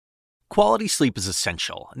Quality sleep is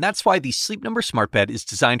essential, and that's why the Sleep Number Smart Bed is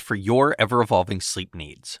designed for your ever-evolving sleep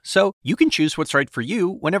needs. So you can choose what's right for you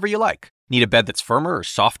whenever you like. Need a bed that's firmer or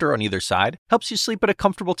softer on either side? Helps you sleep at a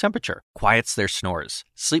comfortable temperature, quiets their snores.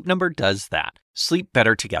 Sleep Number does that. Sleep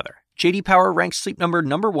better together. J.D. Power ranks Sleep Number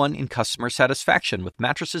 #1 in customer satisfaction with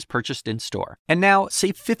mattresses purchased in-store. And now,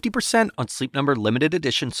 save 50% on Sleep Number limited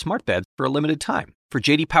edition smart beds for a limited time. For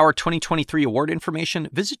J.D. Power 2023 award information,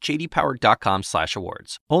 visit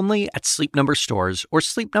jdpower.com/awards. Only at Sleep Number stores or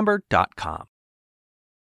sleepnumber.com.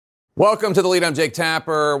 Welcome to The Lead. I'm Jake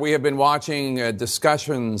Tapper. We have been watching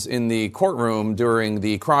discussions in the courtroom during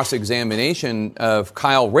the cross-examination of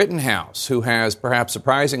Kyle Rittenhouse, who has perhaps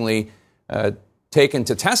surprisingly taken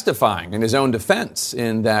to testifying in his own defense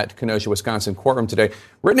in that Kenosha, Wisconsin courtroom today.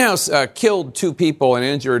 Rittenhouse killed 2 people and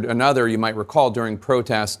injured another, you might recall, during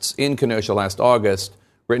protests in Kenosha last August.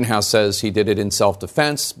 Rittenhouse says he did it in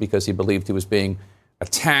self-defense because he believed he was being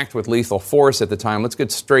attacked with lethal force at the time. Let's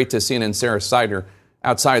get straight to CNN's Sarah Sider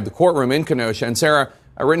outside the courtroom in Kenosha. And Sarah,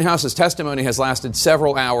 Rittenhouse's testimony has lasted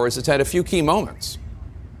several hours. It's had a few key moments.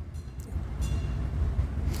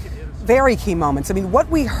 Very key moments. I mean, what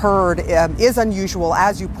we heard is unusual,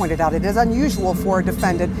 as you pointed out. It is unusual for a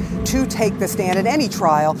defendant to take the stand in any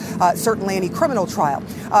trial, certainly any criminal trial.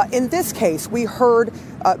 In this case, we heard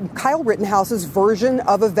Kyle Rittenhouse's version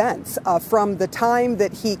of events from the time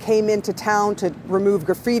that he came into town to remove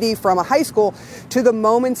graffiti from a high school to the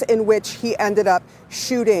moments in which he ended up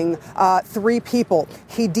shooting 3 people.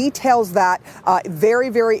 He details that very,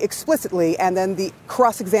 very explicitly, and then the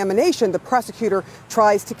cross-examination, the prosecutor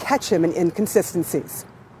tries to catch him in inconsistencies.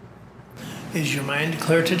 Is your mind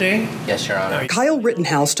clear today? Yes, Your Honor. Kyle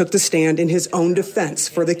Rittenhouse took the stand in his own defense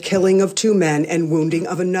for the killing of 2 men and wounding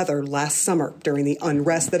of another last summer during the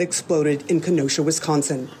unrest that exploded in Kenosha,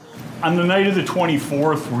 Wisconsin. On the night of the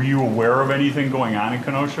 24th, were you aware of anything going on in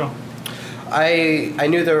Kenosha? I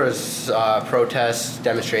knew there was protests,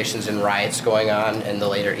 demonstrations, and riots going on in the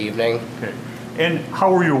later evening. Okay. And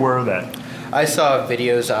how were you aware of that? I saw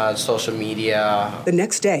videos on social media. The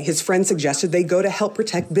next day, his friend suggested they go to help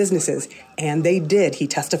protect businesses, and they did, he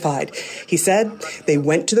testified. He said they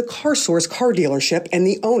went to the CarSource car dealership, and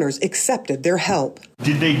the owners accepted their help.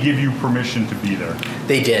 Did they give you permission to be there?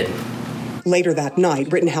 They did. Later that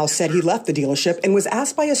night, Rittenhouse said he left the dealership and was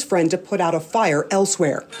asked by his friend to put out a fire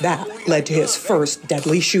elsewhere. That led to his first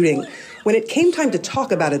deadly shooting. When it came time to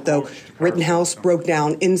talk about it, though, Rittenhouse broke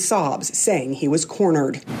down in sobs, saying he was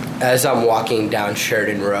cornered. As I'm walking down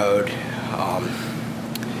Sheridan Road,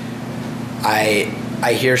 I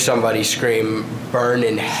hear somebody scream, "Burn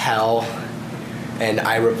in hell," and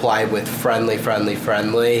I reply with friendly, friendly,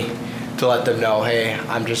 friendly, to let them know, hey,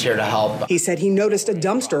 I'm just here to help. He said he noticed a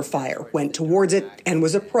dumpster fire, went towards it, and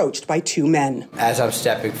was approached by 2 men. As I'm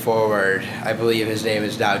stepping forward, I believe his name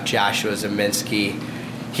is now Joshua Zeminski.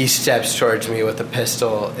 He steps towards me with a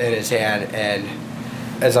pistol in his hand, and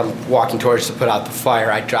as I'm walking towards to put out the fire,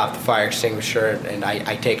 I drop the fire extinguisher, and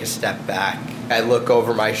I take a step back. I look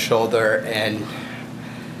over my shoulder, and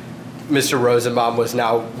Mr. Rosenbaum was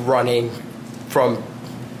now running from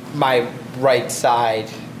my right side.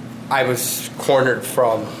 I was cornered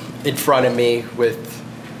from in front of me with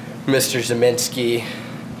Mr. Zeminski,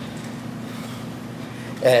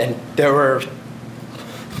 and there were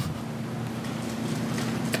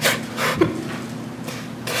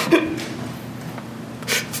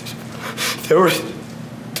there were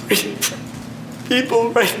 3 people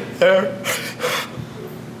right there.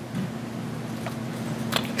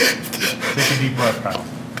 Take a deep breath, Kyle.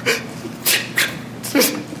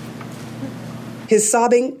 His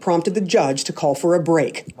sobbing prompted the judge to call for a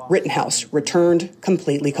break. Rittenhouse returned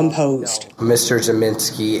completely composed. Mr.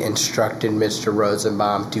 Zeminski instructed Mr.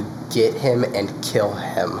 Rosenbaum to get him and kill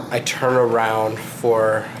him. I turn around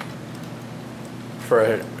for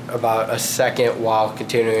about a second while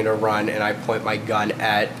continuing to run, and I point my gun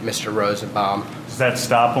at Mr. Rosenbaum. Does that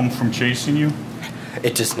stop him from chasing you?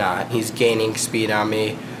 It does not. He's gaining speed on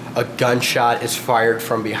me. A gunshot is fired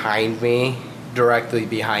from behind me, directly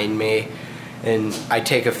behind me, and I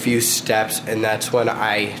take a few steps, and that's when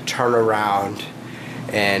I turn around.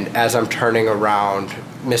 And as I'm turning around,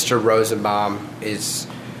 Mr. Rosenbaum is,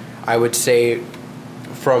 I would say,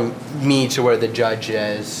 from me to where the judge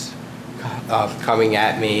is, coming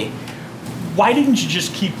at me. Why didn't you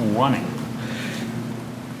just keep running?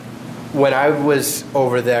 When I was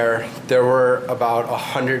over there were about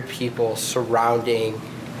 100 people surrounding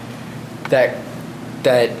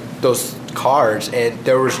those cars, and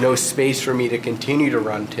there was no space for me to continue to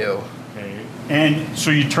run to. Okay. And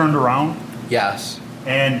so you turned around? Yes.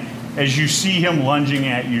 And as you see him lunging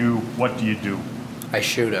at you, what do? I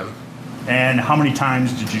shoot him. And how many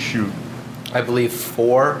times did you shoot? I believe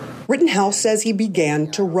 4. Rittenhouse says he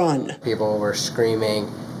began to run. People were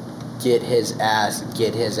screaming, "Get his ass,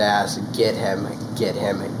 get his ass, get him, get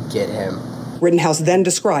him, get him." Rittenhouse then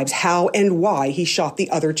describes how and why he shot the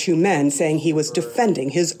other 2 men, saying he was defending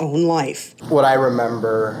his own life. What I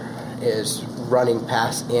remember is running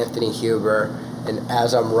past Anthony Huber, and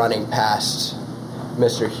as I'm running past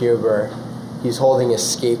Mr. Huber, he's holding a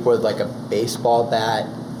skateboard like a baseball bat,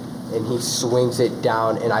 and he swings it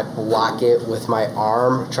down, and I block it with my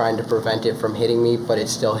arm, trying to prevent it from hitting me, but it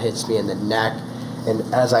still hits me in the neck. And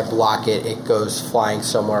as I block it, it goes flying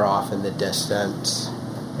somewhere off in the distance.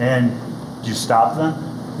 And did you stop then?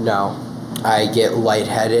 No. I get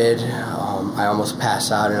lightheaded, I almost pass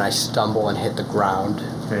out, and I stumble and hit the ground.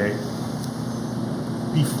 Okay.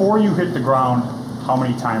 Before you hit the ground, how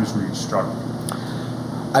many times were you struck?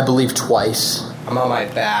 I believe twice. I'm on my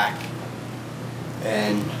back,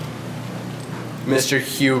 and Mr.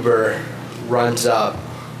 Huber runs up.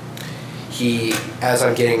 As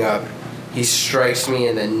I'm getting up, he strikes me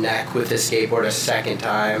in the neck with the skateboard a second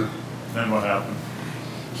time. Then what happened?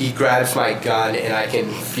 He grabs my gun, and I can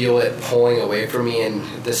feel it pulling away from me, and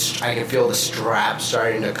I can feel the strap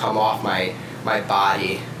starting to come off my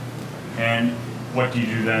body. And what do you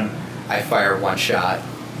do then? I fire 1 shot.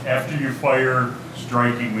 After you fire,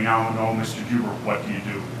 striking, we now know Mr. Huber, what do you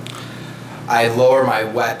do? I lower my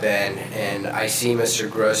weapon, and I see Mr.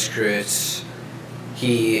 Grosskreutz.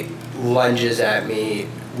 He lunges at me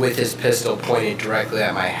with his pistol pointed directly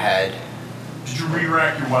at my head. Did you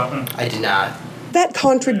re-rack your weapon? I did not. That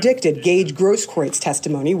contradicted Gage Grosskreutz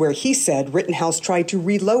testimony, where he said Rittenhouse tried to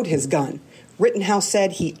reload his gun. Rittenhouse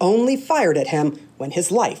said he only fired at him when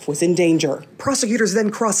his life was in danger. Prosecutors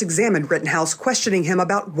then cross-examined Rittenhouse, questioning him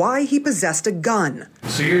about why he possessed a gun.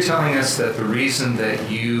 So you're telling us that the reason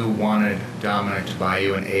that you wanted Dominic to buy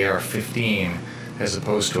you an AR-15 as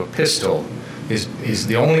opposed to a pistol is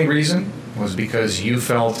the only reason was because you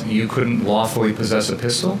felt you couldn't lawfully possess a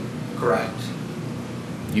pistol? Correct.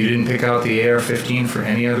 You didn't pick out the AR-15 for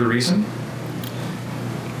any other reason?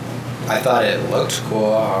 I thought it looked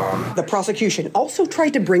cool. The prosecution also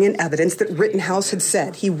tried to bring in evidence that Rittenhouse had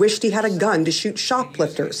said he wished he had a gun to shoot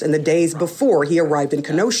shoplifters in the days before he arrived in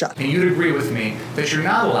Kenosha. And you'd agree with me that you're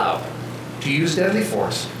not allowed to use deadly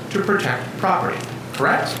force to protect property,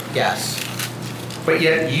 correct? Yes. But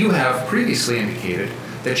yet you have previously indicated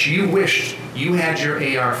that you wished you had your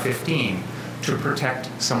AR-15 to protect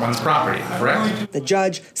someone's property, correct? The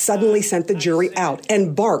judge suddenly sent the jury out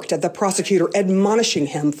and barked at the prosecutor, admonishing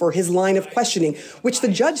him for his line of questioning, which the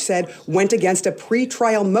judge said went against a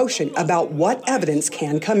pretrial motion about what evidence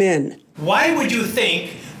can come in. Why would you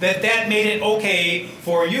think that made it okay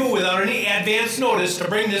for you, without any advance notice, to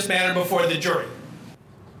bring this matter before the jury?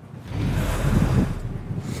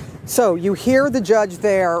 So you hear the judge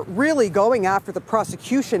there really going after the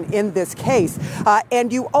prosecution in this case.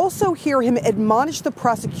 And you also hear him admonish the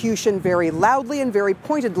prosecution very loudly and very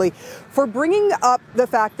pointedly for bringing up the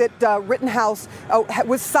fact that Rittenhouse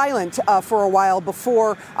was silent for a while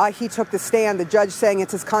before he took the stand. The judge saying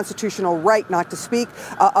it's his constitutional right not to speak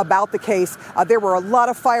about the case. There were a lot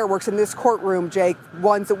of fireworks in this courtroom, Jake,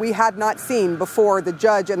 ones that we had not seen before the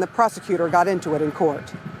judge and the prosecutor got into it in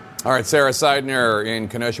court. All right, Sarah Seidner in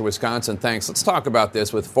Kenosha, Wisconsin, thanks. Let's talk about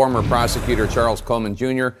this with former prosecutor Charles Coleman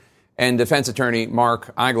Jr. and defense attorney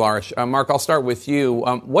Mark Eiglarsh. Mark, I'll start with you.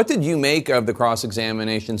 What did you make of the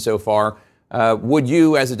cross-examination so far? Would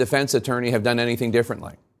you, as a defense attorney, have done anything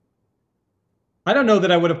differently? I don't know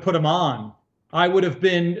that I would have put him on. I would have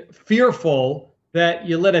been fearful that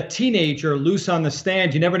you let a teenager loose on the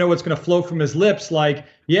stand. You never know what's going to flow from his lips. Like,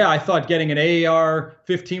 yeah, I thought getting an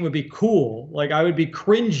AR-15 would be cool. Like, I would be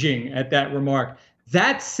cringing at that remark.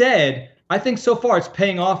 That said, I think so far it's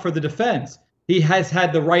paying off for the defense. He has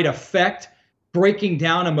had the right effect, breaking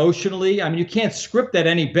down emotionally. I mean, you can't script that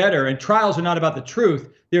any better. And trials are not about the truth.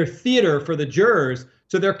 They're theater for the jurors.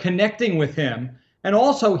 So they're connecting with him. And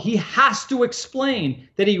also, he has to explain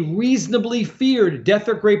that he reasonably feared death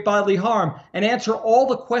or great bodily harm and answer all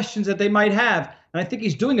the questions that they might have. And I think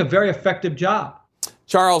he's doing a very effective job.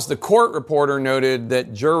 Charles, the court reporter noted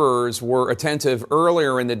that jurors were attentive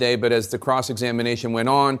earlier in the day, but as the cross-examination went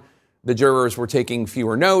on, the jurors were taking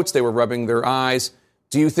fewer notes. They were rubbing their eyes.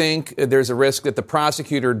 Do you think there's a risk that the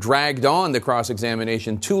prosecutor dragged on the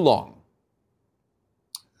cross-examination too long?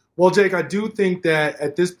 Well, Jake, I do think that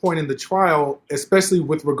at this point in the trial, especially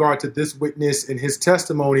with regard to this witness and his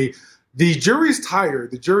testimony, the jury's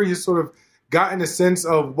tired. The jury has sort of gotten a sense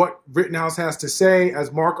of what Rittenhouse has to say.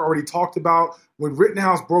 As Mark already talked about, when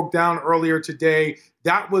Rittenhouse broke down earlier today,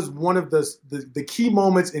 that was one of the key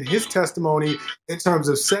moments in his testimony in terms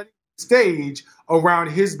of setting stage around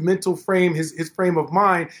his mental frame, his frame of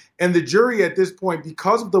mind. And the jury at this point,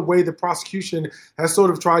 because of the way the prosecution has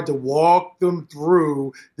sort of tried to walk them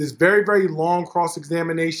through this very, very long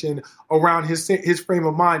cross-examination around his frame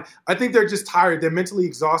of mind, I think they're just tired. They're mentally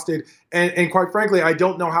exhausted. And quite frankly, I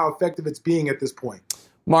don't know how effective it's being at this point.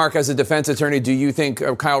 Mark, as a defense attorney, do you think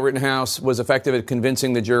Kyle Rittenhouse was effective at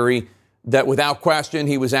convincing the jury that without question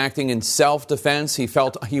he was acting in self-defense? He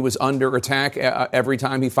felt he was under attack every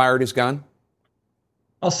time he fired his gun?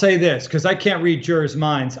 I'll say this, because I can't read jurors'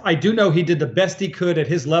 minds. I do know he did the best he could at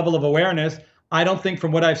his level of awareness. I don't think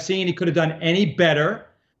from what I've seen he could have done any better.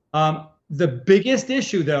 The biggest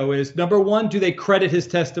issue, though, is, number one, do they credit his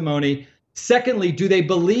testimony? Secondly, do they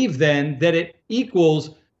believe then that it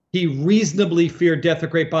equals he reasonably feared death or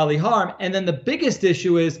great bodily harm? And then the biggest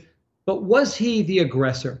issue is, but was he the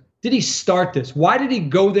aggressor? Did he start this? Why did he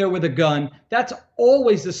go there with a gun? That's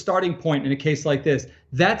always the starting point in a case like this.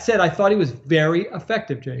 That said, I thought he was very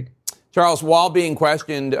effective, Jake. Charles, while being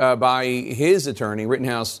questioned by his attorney,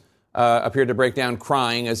 Rittenhouse appeared to break down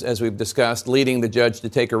crying, as we've discussed, leading the judge to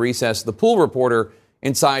take a recess. The pool reporter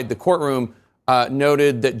inside the courtroom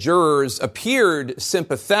noted that jurors appeared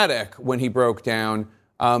sympathetic when he broke down.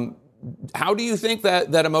 How do you think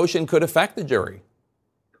that emotion could affect the jury?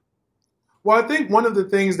 Well, I think one of the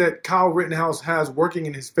things that Kyle Rittenhouse has working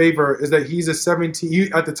in his favor is that he's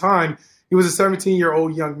at the time, he was a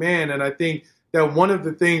 17-year-old young man. And I think that one of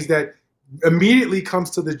the things that immediately comes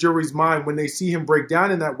to the jury's mind when they see him break down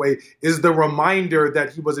in that way is the reminder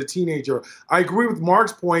that he was a teenager. I agree with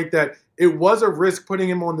Mark's point that it was a risk putting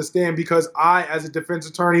him on the stand, because I, as a defense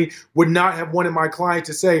attorney, would not have wanted my client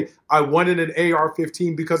to say, I wanted an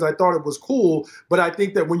AR-15 because I thought it was cool. But I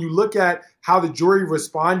think that when you look at how the jury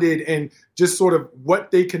responded and just sort of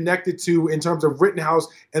what they connected to in terms of Rittenhouse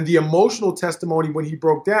and the emotional testimony when he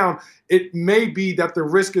broke down, it may be that the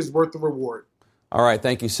risk is worth the reward. All right.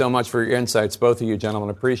 Thank you so much for your insights, both of you gentlemen.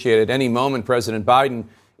 Appreciate it. Any moment, President Biden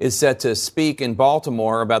is set to speak in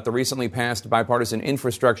Baltimore about the recently passed bipartisan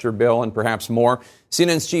infrastructure bill and perhaps more.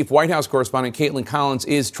 CNN's chief White House correspondent Caitlin Collins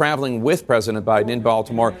is traveling with President Biden in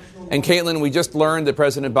Baltimore. And Caitlin, we just learned that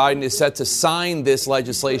President Biden is set to sign this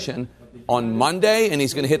legislation on Monday, and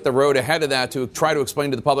he's going to hit the road ahead of that to try to explain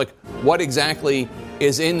to the public what exactly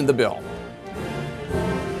is in the bill.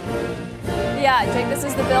 Yeah, Jake, this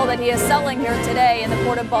is the bill that he is selling here today in the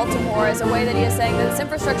Port of Baltimore as a way that he is saying that this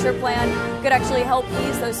infrastructure plan could actually help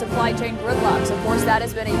ease those supply chain gridlocks. Of course, that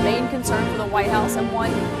has been a main concern for the White House and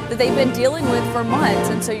one that they've been dealing with for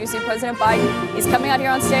months. And so you see President Biden, he's coming out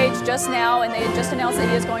here on stage just now, and they had just announced that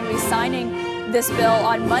he is going to be signing this bill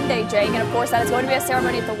on Monday, Jake. And of course, that is going to be a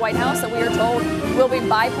ceremony at the White House that we are told will be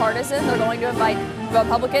bipartisan. They're going to invite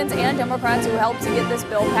Republicans and Democrats who helped to get this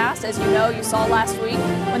bill passed. As you know, you saw last week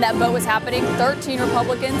when that vote was happening, 13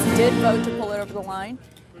 Republicans did vote to pull it over the line.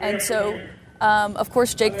 And so, of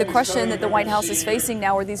course, Jake, the question that the White House is facing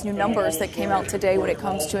now are these new numbers that came out today when it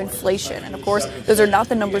comes to inflation. And of course, those are not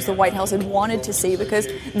the numbers the White House had wanted to see, because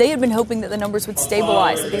they had been hoping that the numbers would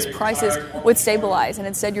stabilize, that these prices would stabilize. And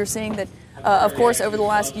instead, you're seeing that of course, over the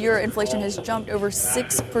last year, inflation has jumped over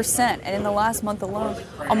 6%, and in the last month alone,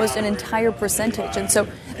 almost an entire percentage. And so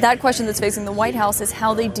that question that's facing the White House is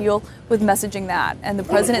how they deal with messaging that. And the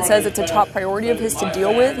president says it's a top priority of his to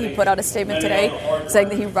deal with. He put out a statement today saying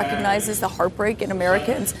that he recognizes the heartbreak in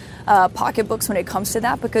Americans' pocketbooks when it comes to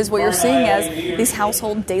that, because what you're seeing as these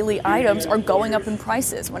household daily items are going up in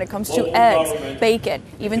prices. When it comes to eggs, bacon,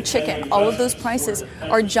 even chicken, all of those prices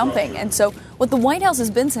are jumping. And so what the White House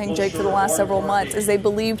has been saying, Jake, for the last several months is they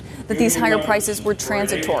believed that these higher prices were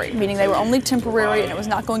transitory, meaning they were only temporary and it was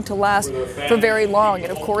not going to last for very long.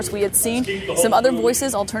 And of course, we had seen some other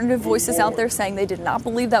voices, alternative voices out there saying they did not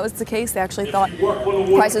believe that was the case. They actually thought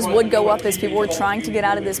prices would go up as people were trying to get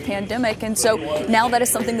out of this pandemic. And so now that is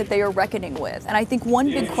something that they are reckoning with. And I think one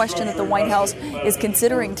big question that the White House is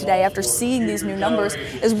considering today after seeing these new numbers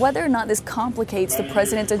is whether or not this complicates the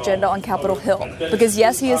president's agenda on Capitol Hill. Because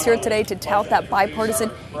yes, he is here today to tout that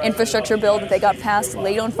bipartisan infrastructure bill that they got passed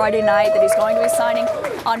late on Friday night that he's going to be signing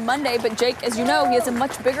on Monday. But Jake, as you know, he has a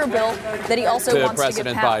much bigger bill that he also wants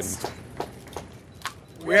President to get passed. Biden.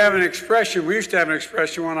 We have an expression, we used to have an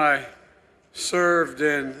expression when I served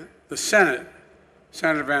in the Senate,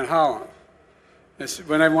 Senator Van Hollen.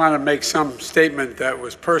 When they want to make some statement that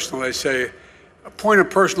was personal, they say, a point of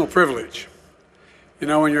personal privilege. You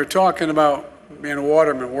know, when you're talking about being a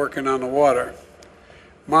waterman working on the water,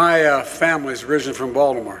 my family's originally from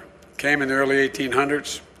Baltimore, came in the early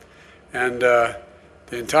 1800s, and the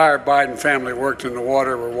entire Biden family worked in the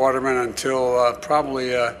water, were watermen until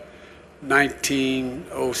probably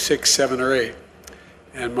 1906, 7, or 8.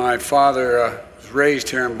 And my father was raised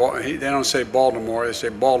here in they don't say Baltimore, they say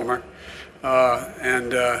Baltimore.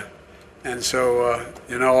 And so,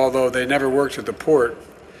 although they never worked at the port,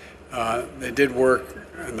 they did work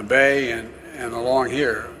in the bay and along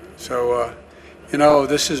here. So,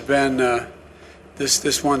 this has been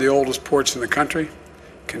this one of the oldest ports in the country,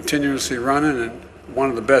 continuously running, and one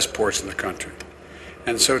of the best ports in the country.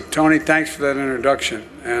 And so, Tony, thanks for that introduction.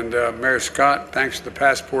 And Mayor Scott, thanks for the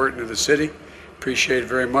passport into the city. Appreciate it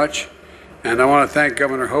very much. And I want to thank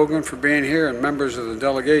Governor Hogan for being here and members of the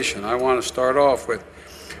delegation. I want to start off with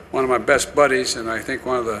one of my best buddies, and I think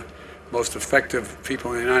one of the most effective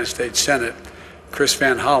people in the United States Senate, Chris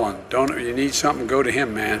Van Hollen. You need something, go to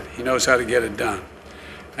him, man. He knows how to get it done.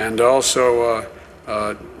 And also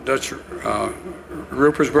Dutch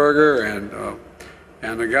Ruppersberger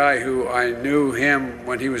and the guy who I knew him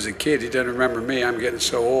when he was a kid. He doesn't remember me. I'm getting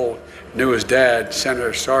so old. Knew his dad, Senator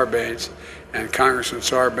Sarbanes, and Congressman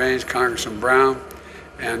Sarbanes, Congressman Brown,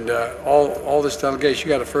 and all this delegation.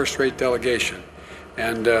 You got a first-rate delegation.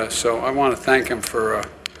 And so I want to thank him for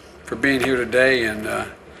being here today,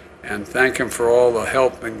 and thank him for all the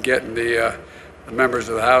help in getting the members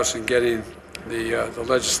of the House and getting the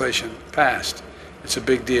legislation passed. It's a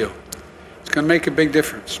big deal. It's going to make a big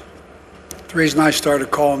difference. The reason I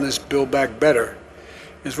started calling this Build Back Better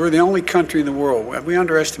is we're the only country in the world. We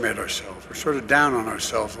underestimate ourselves. We're sort of down on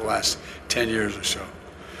ourselves the last 10 years or so.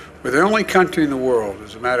 We're the only country in the world,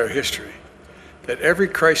 as a matter of history, that every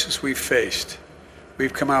crisis we've faced,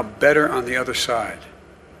 we've come out better on the other side.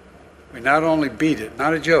 We not only beat it,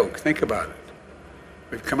 not a joke, think about it.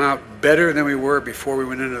 We've come out better than we were before we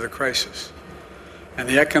went into the crisis. And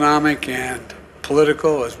the economic and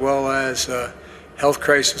political, as well as health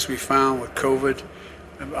crisis we found with COVID,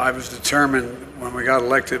 I was determined when we got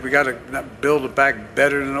elected, we got to build it back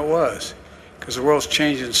better than it was, because the world's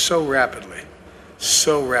changing so rapidly,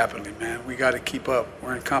 man. We got to keep up.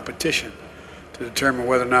 We're in competition to determine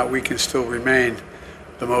whether or not we can still remain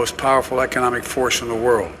the most powerful economic force in the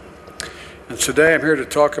world. And today I'm here to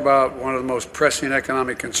talk about one of the most pressing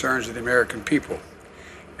economic concerns of the American people,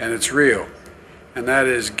 and it's real. And that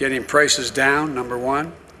is getting prices down, number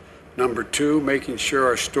one. Number two, making sure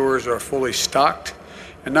our stores are fully stocked.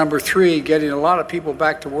 And number three, getting a lot of people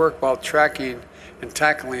back to work while tracking and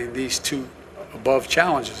tackling these two above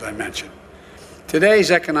challenges I mentioned.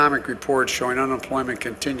 Today's economic report showing unemployment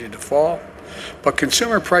continued to fall, but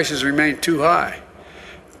consumer prices remain too high.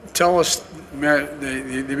 Tell us,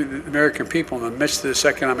 the American people, in the midst of this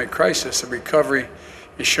economic crisis, the recovery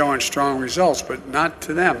is showing strong results, but not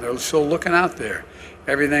to them. They're still looking out there.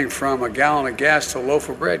 Everything from a gallon of gas to a loaf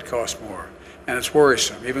of bread costs more, and it's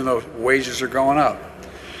worrisome, even though wages are going up.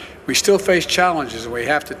 We still face challenges, and we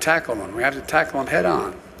have to tackle them. We have to tackle them head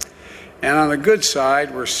on. And on the good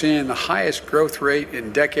side, we're seeing the highest growth rate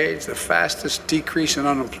in decades, the fastest decrease in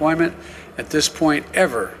unemployment at this point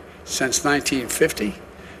ever since 1950.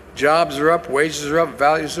 Jobs are up, wages are up,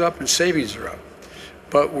 values are up, and savings are up.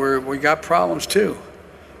 But we got problems too.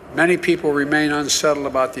 Many people remain unsettled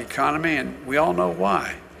about the economy, and we all know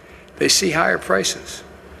why. They see higher prices.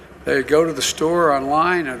 They go to the store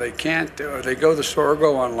online, or they can't, or they go to the store or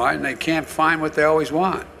go online, and they can't find what they always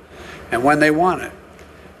want and when they want it.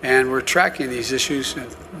 And we're tracking these issues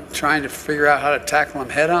and trying to figure out how to tackle them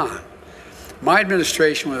head on. My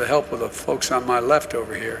administration, with the help of the folks on my left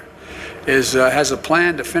over here, has a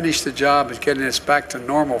plan to finish the job of getting us back to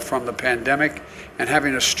normal from the pandemic and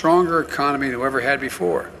having a stronger economy than we ever had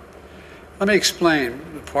before. Let me explain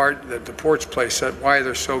the part that the ports play, why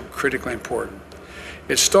they're so critically important.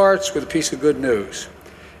 It starts with a piece of good news.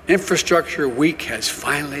 Infrastructure Week has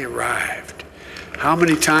finally arrived. How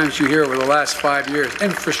many times you hear over the last 5 years,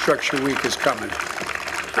 Infrastructure Week is coming?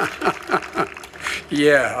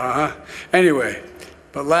 Yeah, Anyway,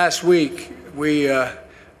 but last week we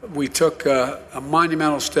took a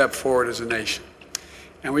monumental step forward as a nation.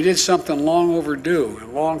 And we did something long overdue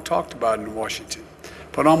and long talked about in Washington,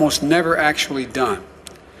 but almost never actually done.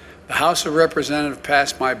 The House of Representatives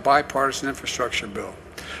passed my bipartisan infrastructure bill.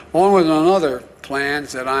 Along with other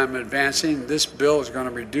plans that I'm advancing, this bill is going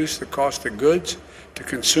to reduce the cost of goods to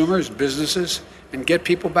consumers, businesses, and get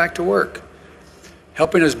people back to work,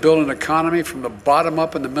 helping us build an economy from the bottom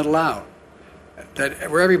up and the middle out,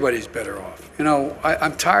 where everybody's better off.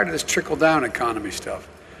 I'm tired of this trickle-down economy stuff.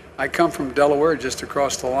 I come from Delaware, just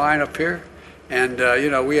across the line up here,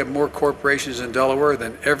 and we have more corporations in Delaware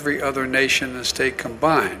than every other nation in the state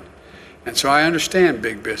combined. And so I understand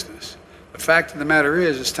big business. The fact of the matter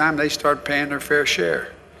is, it's time they start paying their fair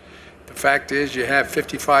share. The fact is, you have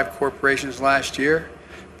 55 corporations last year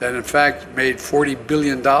that in fact made $40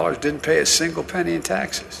 billion, didn't pay a single penny in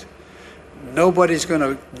taxes. Nobody's going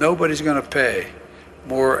to pay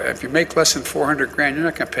more. If you make less than $400,000, you're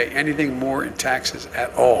not going to pay anything more in taxes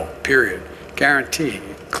at all, period. Guarantee,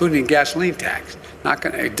 including gasoline tax, not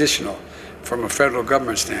going to additional from a federal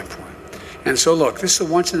government standpoint. And so look, this is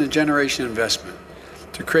a once-in-a-generation investment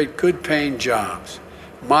to create good-paying jobs,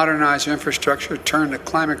 modernize infrastructure, turn the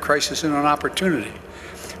climate crisis into an opportunity.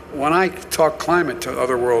 When I talk climate to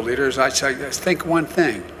other world leaders, I say, think one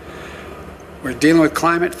thing. We're dealing with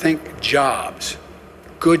climate, think jobs,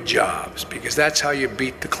 good jobs, because that's how you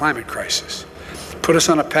beat the climate crisis. Put us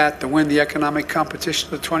on a path to win the economic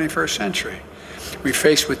competition of the 21st century. We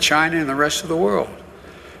face with China and the rest of the world.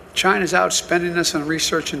 China's outspending us on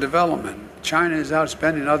research and development. China is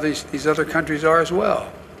outspending these other countries are as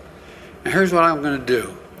well. And here's what I'm going to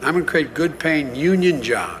do. I'm going to create good-paying union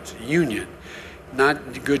jobs,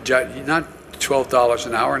 not good job, not $12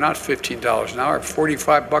 an hour, not $15 an hour,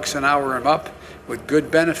 $45 an hour and up with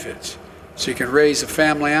good benefits, so you can raise a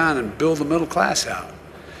family on and build the middle class out.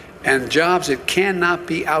 And jobs that cannot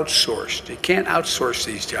be outsourced. You can't outsource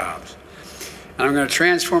these jobs. And I'm going to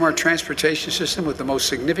transform our transportation system with the most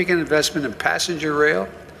significant investment in passenger rail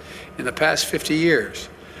in the past 50 years.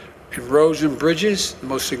 In roads and bridges, the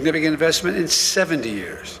most significant investment in 70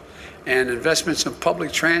 years. And investments in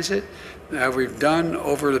public transit we've done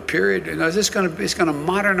over the period. And it's going to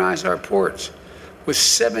modernize our ports with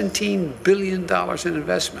 $17 billion in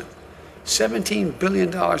investment. $17 billion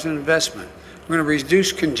in investment. We're going to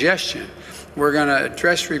reduce congestion. We're going to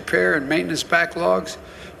address repair and maintenance backlogs,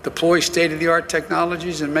 deploy state-of-the-art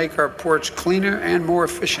technologies, and make our ports cleaner and more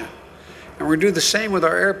efficient. And we're going to do the same with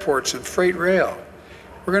our airports and freight rail.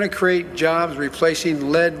 We're going to create jobs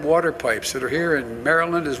replacing lead water pipes that are here in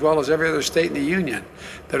Maryland as well as every other state in the union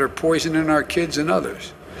that are poisoning our kids and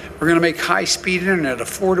others. We're going to make high-speed internet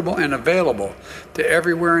affordable and available to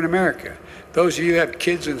everywhere in America. Those of you who have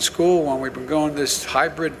kids in school, when we've been going this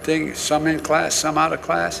hybrid thing, some in class, some out of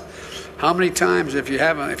class, how many times, if you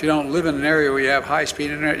don't live in an area where you have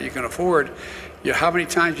high-speed internet you can afford, how many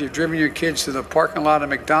times you've driven your kids to the parking lot of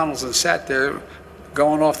McDonald's and sat there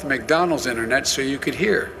going off the McDonald's internet so you could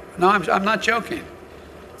hear? No, I'm not joking.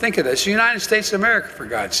 Think of this, the United States of America, for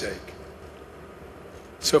God's sake.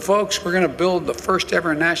 So folks, we're going to build the first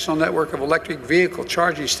ever national network of electric vehicle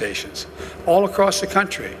charging stations all across the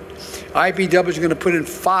country. IBEW is going to put in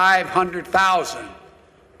 500,000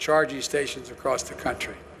 charging stations across the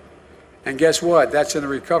country. And guess what? That's in the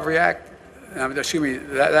Recovery Act. That's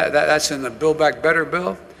in the Build Back Better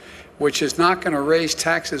bill, which is not going to raise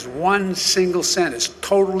taxes 1 single cent. It's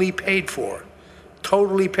totally paid for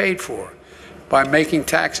by making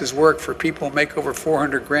taxes work for people who make over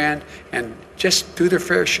 $400,000 and just do their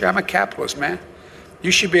fair share. I'm a capitalist, man.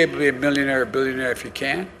 You should be able to be a millionaire or billionaire if you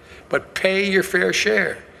can, but pay your fair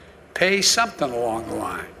share. Pay something along the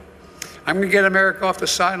line. I'm going to get America off the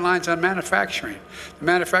sidelines on manufacturing. The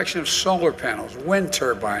manufacturing of solar panels, wind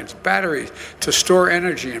turbines, batteries to store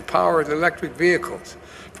energy and power the electric vehicles,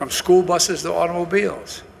 from school buses to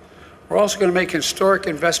automobiles. We're also going to make historic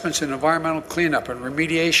investments in environmental cleanup and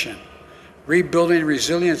remediation, rebuilding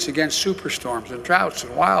resilience against superstorms and droughts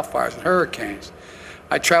and wildfires and hurricanes.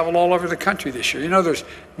 I traveled all over the country this year. You know, there's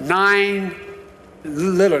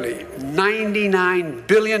literally $99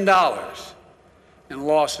 billion in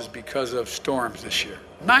losses because of storms this year.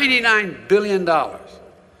 $99 billion.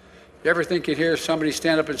 You ever think you'd hear somebody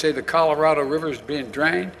stand up and say the Colorado River is being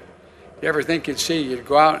drained? You ever think you'd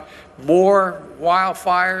go out, more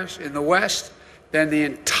wildfires in the West than the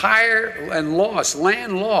entire, land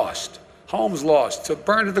lost, homes lost,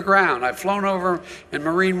 burned to the ground. I've flown over in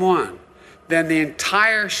Marine One, than the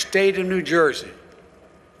entire state of New Jersey,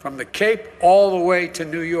 from the Cape all the way to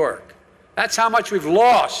New York. That's how much we've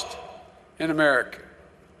lost in America.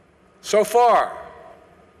 So far.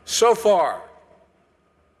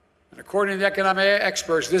 And according to the economic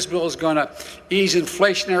experts, this bill is going to ease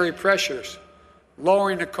inflationary pressures,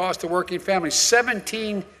 lowering the cost of working families.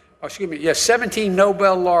 17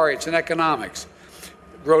 Nobel laureates in economics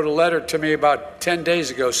wrote a letter to me about 10 days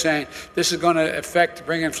ago saying this is going to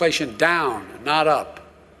bring inflation down, not up.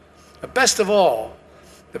 But best of all,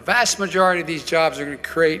 the vast majority of these jobs we're going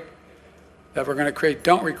to create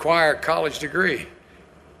don't require a college degree.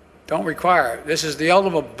 Don't require. This is the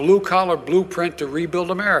ultimate blue-collar blueprint to rebuild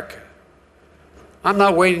America. I'm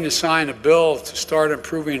not waiting to sign a bill to start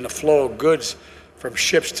improving the flow of goods from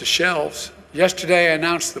ships to shelves. Yesterday, I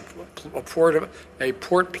announced a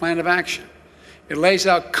port plan of action. It lays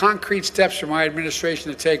out concrete steps for my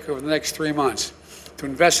administration to take over the next 3 months to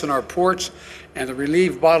invest in our ports and to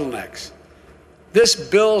relieve bottlenecks. This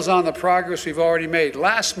builds on the progress we've already made.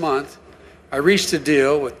 Last month, I reached a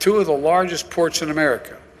deal with two of the largest ports in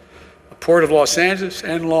America, a Port of Los Angeles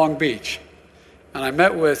and Long Beach. And I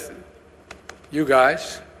met with you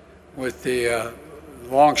guys, with the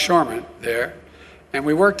longshoremen there, and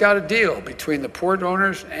we worked out a deal between the port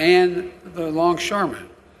owners and the longshoremen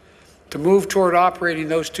to move toward operating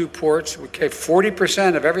those two ports. Okay,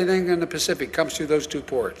 40% of everything in the Pacific comes through those two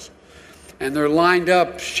ports. And they're lined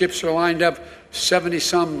up, ships are lined up,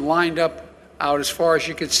 70-some lined up out as far as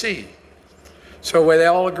you could see. So they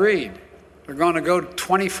all agreed. They're going to go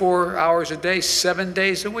 24 hours a day, 7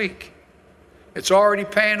 days a week. It's already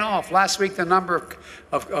paying off. Last week, the number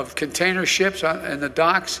of container ships in the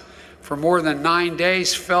docks for more than 9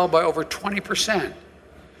 days fell by over 20%.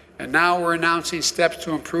 And now we're announcing steps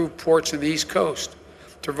to improve ports in the East Coast,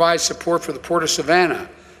 to provide support for the Port of Savannah,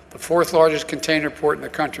 the fourth largest container port in the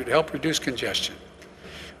country, to help reduce congestion.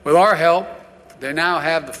 With our help, they now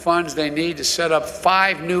have the funds they need to set up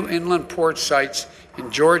 5 new inland port sites in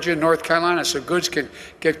Georgia and North Carolina so goods can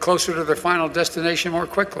get closer to their final destination more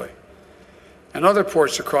quickly. And other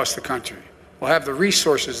ports across the country will have the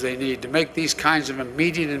resources they need to make these kinds of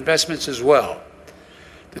immediate investments as well.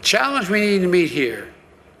 The challenge we need to meet here,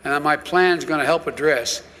 and that my plan is going to help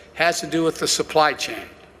address, has to do with the supply chain.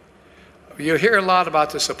 You hear a lot about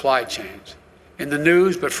the supply chains in the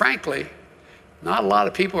news, but frankly, not a lot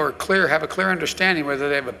of people have a clear understanding, whether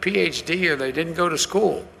they have a PhD or they didn't go to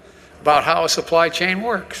school, about how a supply chain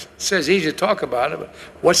works. It says easy to talk about it, but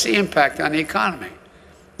what's the impact on the economy,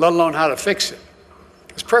 let alone how to fix it?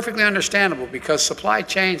 It's perfectly understandable because supply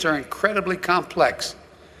chains are incredibly complex.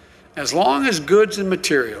 As long as goods and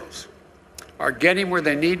materials are getting where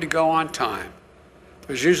they need to go on time,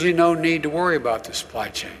 there's usually no need to worry about the supply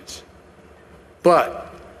chains. But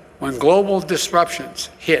when global disruptions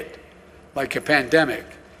hit, like a pandemic,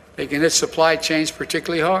 they can hit supply chains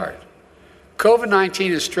particularly hard.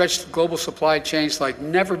 COVID-19 has stretched global supply chains like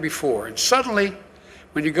never before. And suddenly,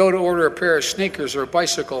 when you go to order a pair of sneakers or a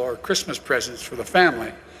bicycle or Christmas presents for the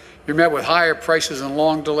family, you're met with higher prices and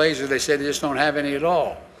long delays, or they say they just don't have any at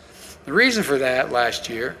all. The reason for that last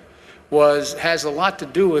year has a lot to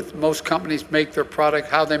do with most companies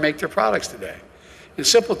how they make their products today. In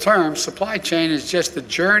simple terms, supply chain is just the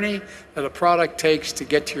journey that a product takes to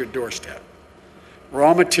get to your doorstep.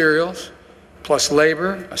 Raw materials, plus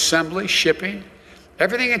labor, assembly, shipping,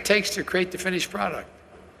 everything it takes to create the finished product.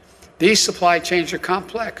 These supply chains are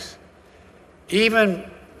complex. Even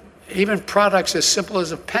products as simple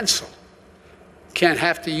as a pencil can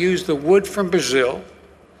have to use the wood from Brazil,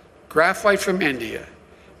 graphite from India,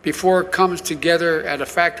 before it comes together at a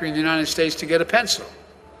factory in the United States to get a pencil.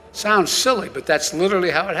 Sounds silly, but that's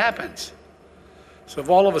literally how it happens. So if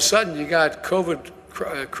all of a sudden you got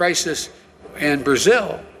COVID crisis in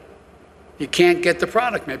Brazil, you can't get the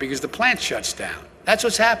product maybe because the plant shuts down. That's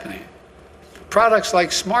what's happening. Products like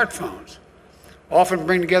smartphones often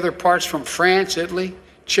bring together parts from France, Italy,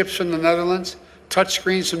 chips from the Netherlands,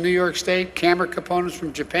 touchscreens from New York State, camera components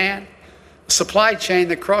from Japan, a supply chain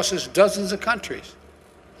that crosses dozens of countries.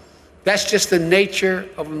 That's just the nature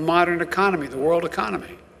of the modern economy, the world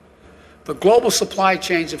economy. The global supply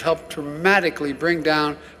chains have helped dramatically bring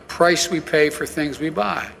down price we pay for things we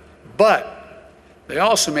buy. But they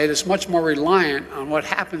also made us much more reliant on what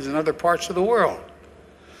happens in other parts of the world.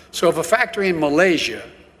 So if a factory in Malaysia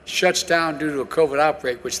shuts down due to a COVID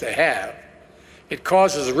outbreak, which they have, it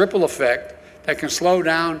causes a ripple effect that can slow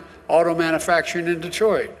down auto manufacturing in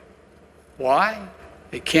Detroit. Why?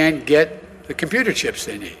 They can't get the computer chips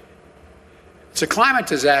they need. It's a climate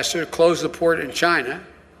disaster to close the port in China.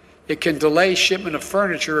 It can delay shipment of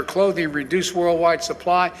furniture or clothing, reduce worldwide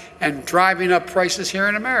supply, and driving up prices here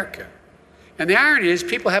in America. And the irony is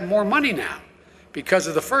people have more money now because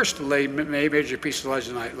of the first major piece of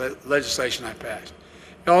legislation I passed.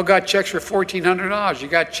 You all got checks for $1,400. You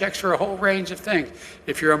got checks for a whole range of things.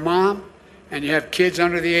 If you're a mom and you have kids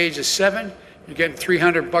under the age of 7, you're getting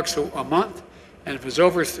 $300 a month. And if it's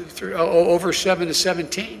over 7 to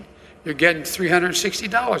 17, you're getting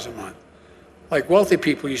 $360 a month, like wealthy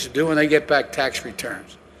people used to do when they get back tax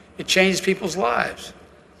returns. It changed people's lives.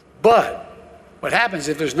 But what happens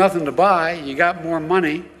if there's nothing to buy, you got more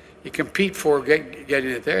money, you compete for getting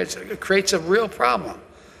it there, it creates a real problem.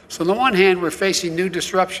 So on the one hand, we're facing new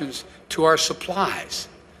disruptions to our supplies.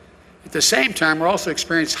 At the same time, we're also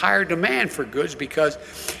experiencing higher demand for goods because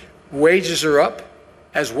wages are up,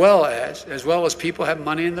 as well as people have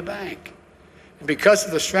money in the bank. And because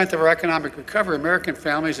of the strength of our economic recovery, American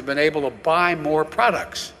families have been able to buy more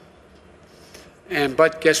products.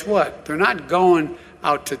 But guess what? They're not going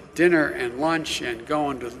out to dinner and lunch and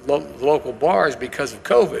going to local bars because of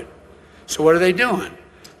COVID. So what are they doing?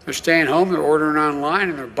 They're staying home, they're ordering online,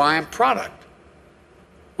 and they're buying product.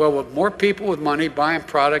 Well, with more people with money buying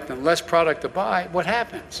product and less product to buy, what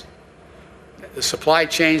happens? The supply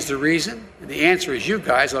chain's the reason, and the answer is you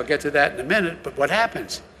guys. I'll get to that in a minute, but what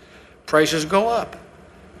happens? Prices go up.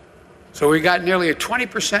 So we got nearly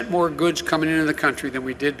 20% more goods coming into the country than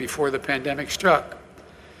we did before the pandemic struck.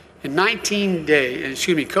 In 19 days,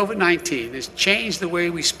 COVID-19 has changed the way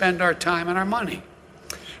we spend our time and our money.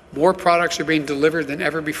 More products are being delivered than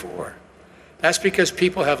ever before. That's because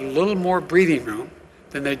people have a little more breathing room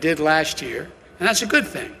than they did last year, and that's a good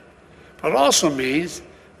thing. But it also means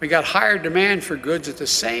we got higher demand for goods at the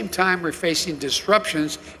same time we're facing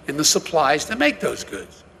disruptions in the supplies to make those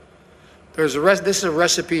goods. This is a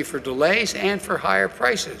recipe for delays and for higher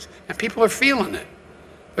prices, and people are feeling it.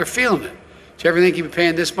 They're feeling it. Do you ever think you'd be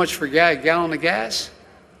paying this much for a gallon of gas?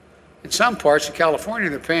 In some parts of California,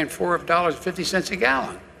 they're paying $4.50 a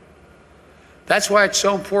gallon. That's why it's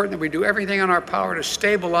so important that we do everything in our power to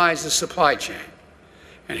stabilize the supply chain.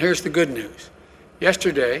 And here's the good news.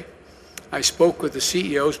 Yesterday, I spoke with the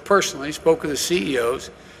CEOs, personally spoke with the CEOs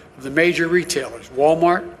of the major retailers,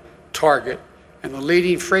 Walmart, Target, and the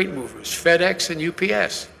leading freight movers, FedEx and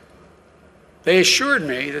UPS. They assured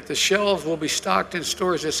me that the shelves will be stocked in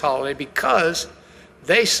stores this holiday because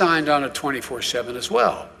they signed on a 24/7 as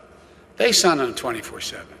well. They signed on a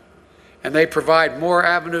 24/7. And they provide more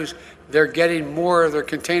avenues. They're getting more of their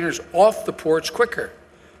containers off the ports quicker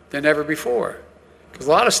than ever before. Because a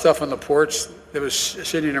lot of stuff on the ports that was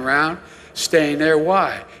sitting around, staying there.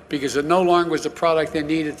 Why? Because it no longer was the product they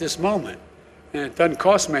need at this moment. And it doesn't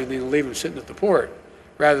cost them anything to leave them sitting at the port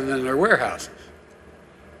rather than in their warehouses.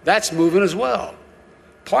 That's moving as well.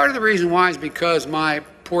 Part of the reason why is because my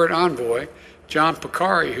port envoy, John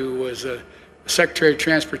Picari, who was a Secretary of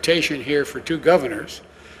Transportation here for 2 governors,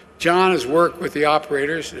 John has worked with the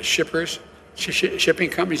operators, the shippers, shipping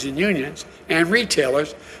companies and unions, and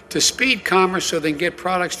retailers to speed commerce so they can get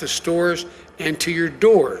products to stores and to your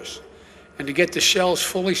doors and to get the shelves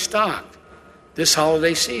fully stocked this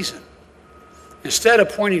holiday season. Instead of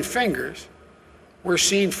pointing fingers, we're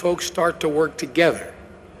seeing folks start to work together.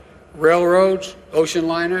 Railroads, ocean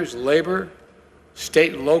liners, labor,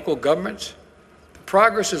 state and local governments. The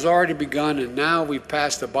progress has already begun, and now we've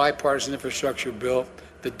passed the bipartisan infrastructure bill,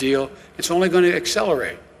 the deal. It's only going to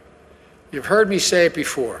accelerate. You've heard me say it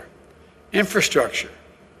before. Infrastructure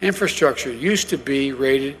used to be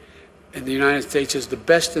rated in the United States as the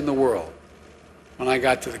best in the world when I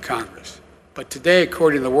got to the Congress. But today,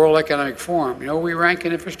 according to the World Economic Forum, you know where we rank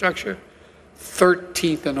in infrastructure?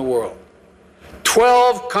 13th in the world.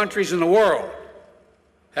 12 countries in the world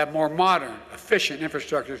have more modern, efficient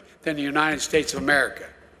infrastructures than the United States of America.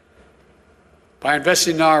 By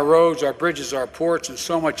investing in our roads, our bridges, our ports, and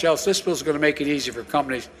so much else, this bill is going to make it easy for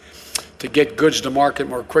companies to get goods to market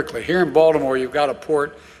more quickly. Here in Baltimore, you've got a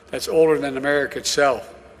port that's older than America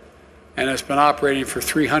itself, and it's been operating for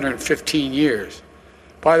 315 years.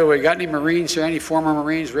 By the way, got any Marines here? Any former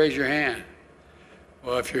Marines? Raise your hand.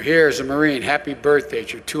 Well, if you're here as a Marine, happy birthday.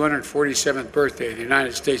 It's your 247th birthday of the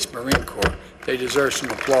United States Marine Corps. They deserve some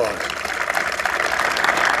applause.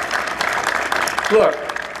 Look,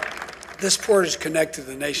 this port is connected to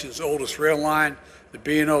the nation's oldest rail line, the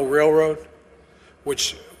B&O Railroad,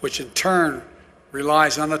 which in turn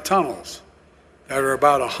relies on the tunnels that are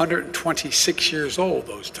about 126 years old,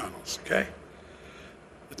 those tunnels, okay?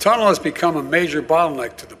 The tunnel has become a major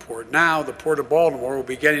bottleneck to the port. Now, the Port of Baltimore will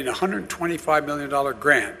be getting a $125 million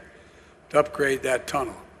grant to upgrade that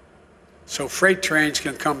tunnel. So freight trains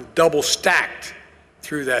can come double stacked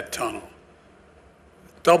through that tunnel.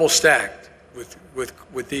 Double stacked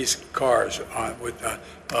with these cars,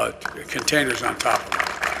 with containers on top of them.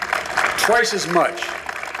 Twice as much.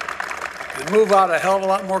 And move out a hell of a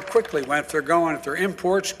lot more quickly if they're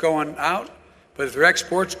imports going out, but if they're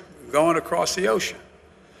exports going across the ocean.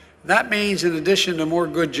 That means, in addition to more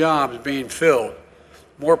good jobs being filled,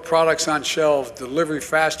 more products on shelves, delivery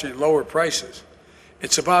faster and lower prices,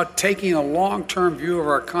 it's about taking a long-term view of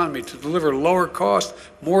our economy to deliver lower cost,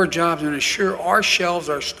 more jobs, and ensure our shelves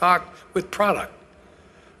are stocked with product.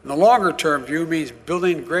 And the longer-term view means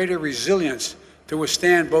building greater resilience to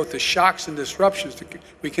withstand both the shocks and disruptions that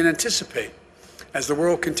we can anticipate as the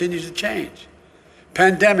world continues to change.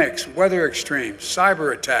 Pandemics, weather extremes,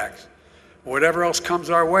 cyber attacks, whatever else comes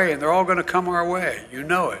our way, and they're all going to come our way. You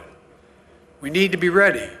know it. We need to be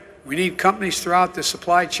ready. We need companies throughout the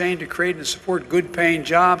supply chain to create and support good-paying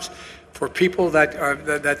jobs for people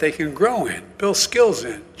that they can grow in, build skills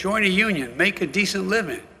in, join a union, make a decent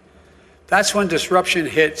living. That's when disruption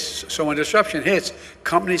hits. So when disruption hits,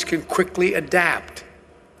 companies can quickly adapt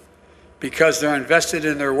because they're invested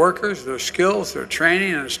in their workers, their skills, their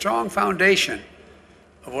training, and a strong foundation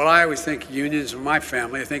of what I always think unions in my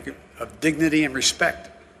family. I think of dignity and respect.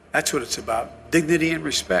 That's what it's about, dignity and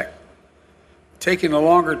respect. Taking a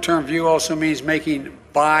longer-term view also means making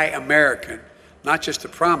Buy American, not just a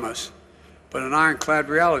promise, but an ironclad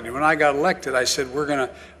reality. When I got elected, I said,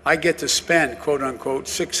 I get to spend, quote unquote,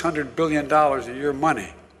 $600 billion of your money,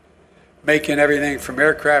 making everything from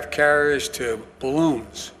aircraft carriers to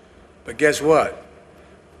balloons. But guess what?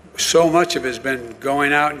 So much of it has been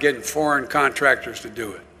going out and getting foreign contractors to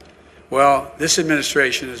do it. Well, this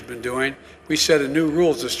administration has been doing, we set a new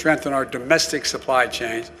rules to strengthen our domestic supply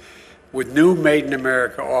chains with new Made in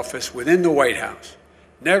America office within the White House.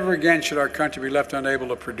 Never again should our country be left unable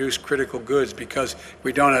to produce critical goods because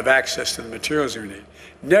we don't have access to the materials we need.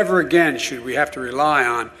 Never again should we have to rely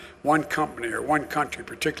on one company or one country,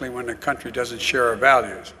 particularly when the country doesn't share our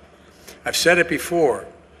values. I've said it before,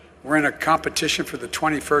 we're in a competition for the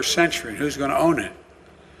 21st century, and who's going to own it?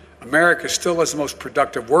 America still has the most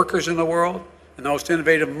productive workers in the world and the most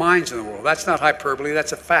innovative minds in the world. That's not hyperbole,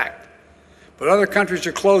 that's a fact. But other countries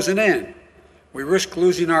are closing in. We risk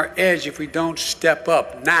losing our edge if we don't step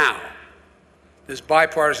up now. This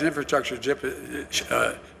bipartisan infrastructure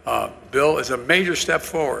bill is a major step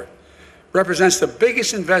forward. Represents the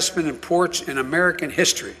biggest investment in ports in American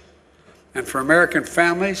history. And for American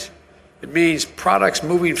families, it means products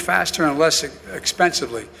moving faster and less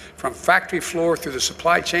expensively from factory floor through the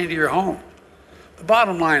supply chain to your home. The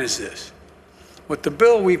bottom line is this. With the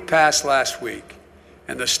bill we passed last week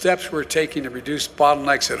and the steps we're taking to reduce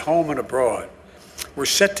bottlenecks at home and abroad, we're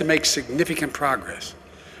set to make significant progress.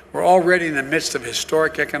 We're already in the midst of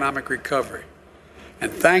historic economic recovery.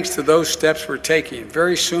 And thanks to those steps we're taking,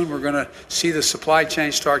 very soon we're going to see the supply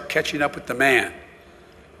chain start catching up with demand.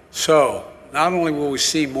 So, not only will we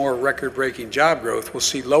see more record-breaking job growth, we'll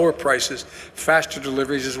see lower prices, faster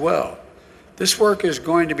deliveries as well. This work is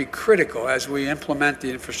going to be critical as we implement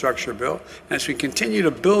the infrastructure bill and as we continue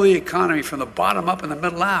to build the economy from the bottom up and the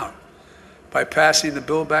middle out by passing the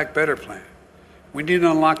Build Back Better plan. We need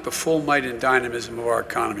to unlock the full might and dynamism of our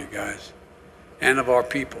economy, guys, and of our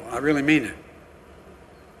people. I really mean it.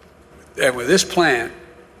 And with this plan,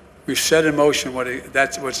 we've set in motion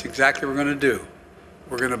that's exactly what we're going to do.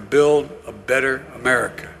 We're going to build a better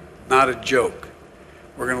America, not a joke.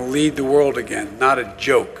 We're going to lead the world again, not a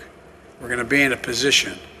joke. We're going to be in a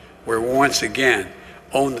position where we once again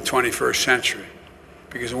own the 21st century.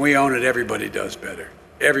 Because when we own it, everybody does better.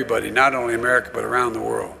 Everybody, not only America, but around the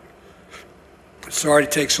world. Sorry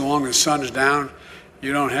it takes so long. The sun's down.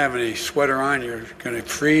 You don't have any sweater on. You're going to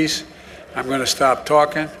freeze. I'm going to stop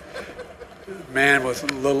talking. Man with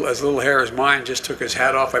as little hair as mine just took his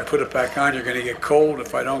hat off. I put it back on. You're going to get cold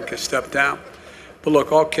if I don't get stepped down. But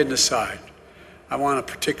look, all kidding aside, I want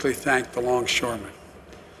to particularly thank the longshoremen.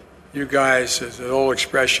 You guys, as an old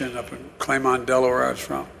expression up in Claymont, Delaware, where I was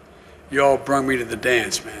from, you all brung me to the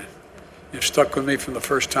dance, man. You've stuck with me from the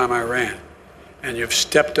first time I ran. And you've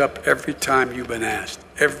stepped up every time you've been asked.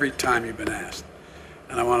 Every time you've been asked.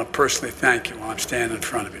 And I want to personally thank you while I'm standing in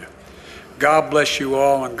front of you. God bless you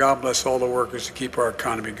all, and God bless all the workers to keep our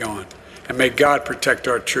economy going. And may God protect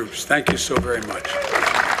our troops. Thank you so very much.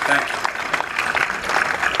 Thank you.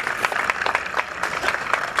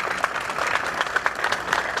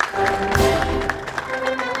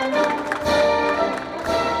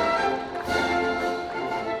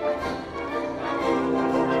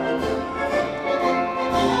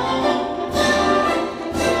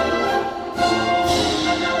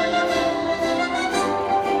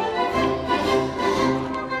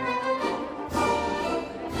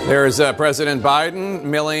 There's President Biden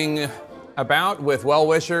milling about with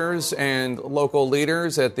well-wishers and local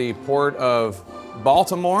leaders at the Port of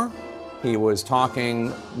Baltimore. He was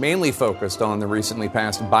talking, mainly focused on the recently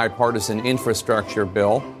passed bipartisan infrastructure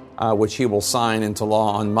bill, which he will sign into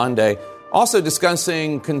law on Monday. Also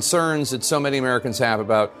discussing concerns that so many Americans have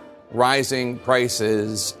about rising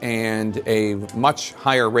prices and a much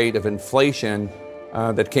higher rate of inflation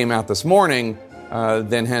that came out this morning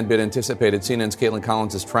than had been anticipated. CNN's Caitlin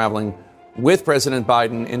Collins is traveling with President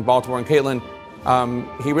Biden in Baltimore. And Caitlin,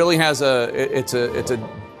 he really has it's a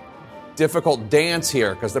difficult dance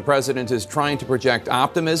here because the president is trying to project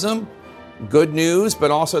optimism, good news,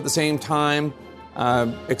 but also at the same time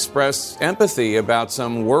express empathy about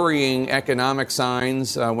some worrying economic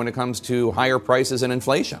signs when it comes to higher prices and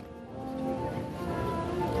inflation.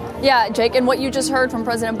 Yeah, Jake, and what you just heard from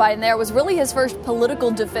President Biden there was really his first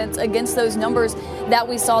political defense against those numbers that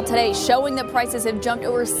we saw today, showing that prices have jumped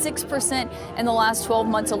over 6% in the last 12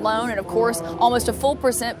 months alone. And of course, almost a full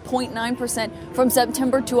percent, 0.9% from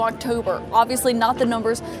September to October. Obviously not the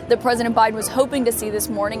numbers that President Biden was hoping to see this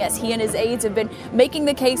morning, as he and his aides have been making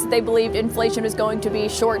the case that they believed inflation was going to be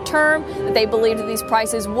short term, that they believed that these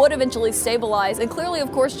prices would eventually stabilize. And clearly,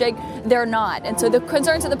 of course, Jake, they're not. And so the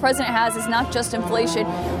concerns that the president has is not just inflation,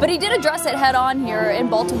 but he did address it head on here in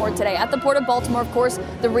Baltimore today. At the Port of Baltimore, of course,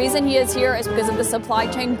 the reason he is here is because of the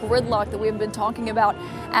supply chain gridlock that we've been talking about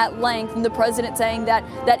at length. And the president saying that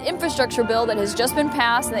that infrastructure bill that has just been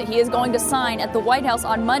passed and that he is going to sign at the White House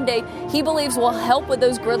on Monday, he believes will help with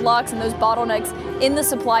those gridlocks and those bottlenecks in the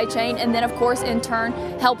supply chain, and then, of course, in turn,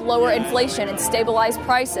 help lower inflation and stabilize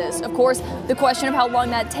prices. Of course, the question of how long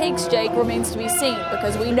that takes, Jake, remains to be seen,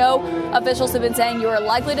 because we know officials have been saying you are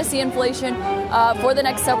likely to see inflation for the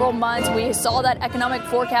next several months. We saw that economic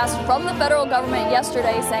forecast from the federal government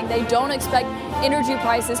yesterday saying they don't expect energy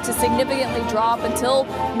prices to significantly drop until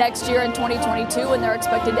next year in 2022, when they're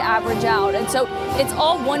expected to average out. And so it's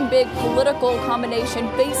all one big political combination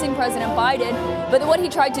facing President Biden. But what he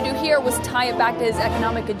tried to do here was tie it back to his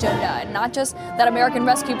economic agenda, and not just that American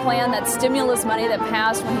Rescue Plan, that stimulus money that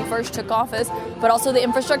passed when he first took office, but also the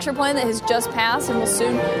infrastructure plan that has just passed and will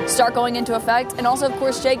soon start going into effect. And also, of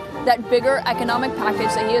course, Jake, that bigger economic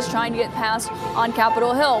package that he is trying to get passed on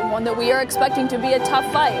Capitol Hill, one that we are expecting to be a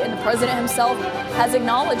tough fight. And the president himself has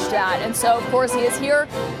acknowledged that. And so, of course, he is here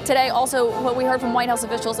today. Also, what we heard from White House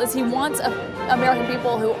officials is he wants American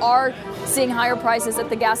people who are seeing higher prices at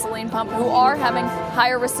the gasoline pump, who are having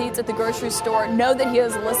higher receipts at the grocery store, know that he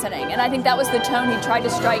is listening. And I think that was the tone he tried to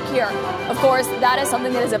strike here. Of course, that is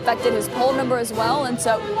something that has affected his poll number as well. And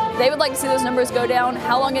so they would like to see those numbers go down.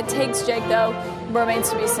 How long it takes, Jake, though, remains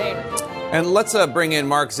to be seen. And let's bring in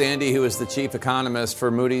Mark Zandi, who is the chief economist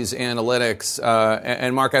for Moody's Analytics.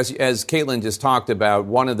 And Mark, as Caitlin just talked about,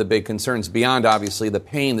 one of the big concerns, beyond obviously the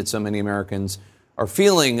pain that so many Americans are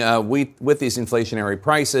feeling with these inflationary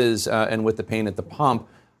prices and with the pain at the pump,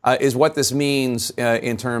 is what this means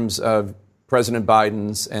in terms of President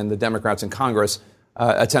Biden's and the Democrats in Congress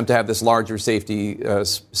attempt to have this larger safety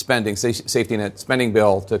net spending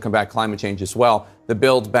bill to combat climate change as well, the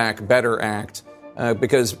Build Back Better Act,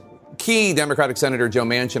 because key Democratic Senator Joe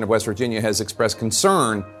Manchin of West Virginia has expressed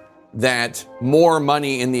concern that more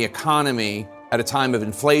money in the economy at a time of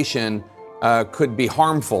inflation could be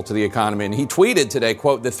harmful to the economy. And he tweeted today,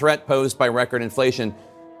 quote, "The threat posed by record inflation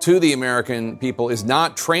to the American people is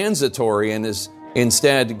not transitory and is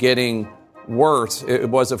instead getting worse." It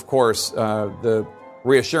was, of course, the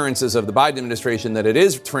reassurances of the Biden administration that it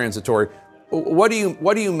is transitory. What do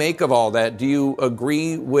you make of all that? Do you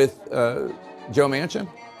agree with Joe Manchin?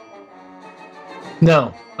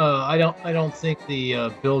 No, I don't think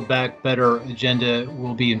the Build Back Better agenda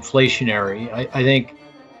will be inflationary. I think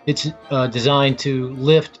it's designed to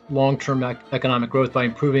lift long-term economic growth by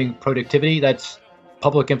improving productivity. That's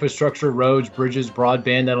public infrastructure, roads, bridges,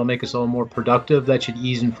 broadband. That'll make us all more productive. That should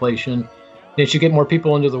ease inflation. And it should get more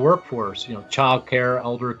people into the workforce. Child care,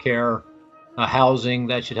 elder care, housing.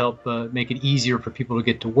 That should help make it easier for people to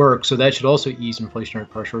get to work. So that should also ease inflationary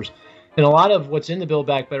pressures. And a lot of what's in the Build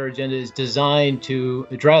Back Better agenda is designed to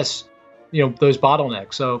address, those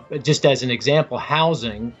bottlenecks. So just as an example,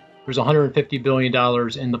 housing, there's $150 billion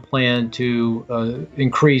in the plan to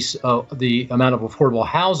increase the amount of affordable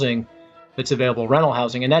housing that's available, rental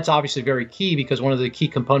housing. And that's obviously very key, because one of the key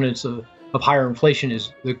components of higher inflation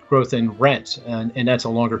is the growth in rents. And that's a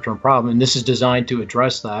longer term problem. And this is designed to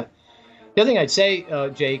address that. The other thing I'd say,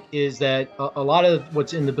 Jake, is that a lot of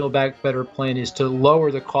what's in the Build Back Better plan is to lower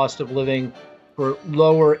the cost of living for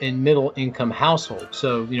lower and middle income households.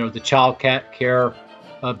 So, the child care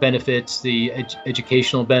benefits, the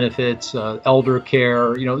educational benefits, elder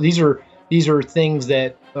care. These are things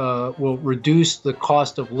that will reduce the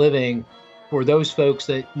cost of living for those folks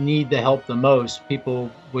that need the help the most, people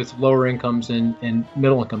with lower incomes and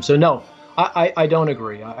middle income. So no, I don't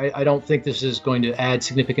agree. I don't think this is going to add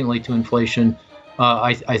significantly to inflation.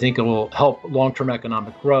 I think it will help long-term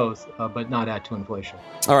economic growth, but not add to inflation.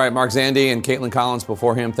 All right, Mark Zandi and Caitlin Collins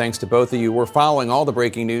before him, thanks to both of you. We're following all the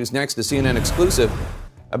breaking news. Next, a CNN exclusive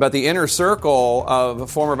about the inner circle of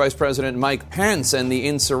former Vice President Mike Pence and the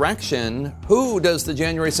insurrection. Who does the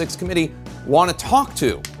January 6th committee want to talk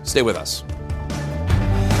to? Stay with us.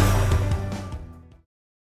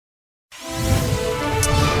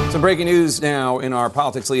 Some breaking news now in our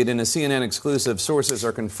politics lead. In a CNN exclusive, sources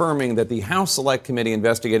are confirming that the House Select Committee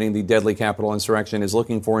investigating the deadly Capitol insurrection is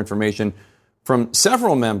looking for information from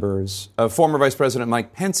several members of former Vice President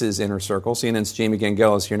Mike Pence's inner circle. CNN's Jamie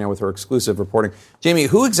Gangel is here now with her exclusive reporting. Jamie,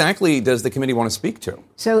 who exactly does the committee want to speak to?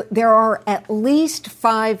 So there are at least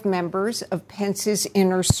 5 members of Pence's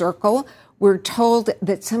inner circle. We're told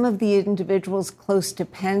that some of the individuals close to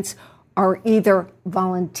Pence are either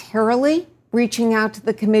voluntarily reaching out to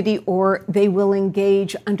the committee or they will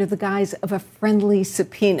engage under the guise of a friendly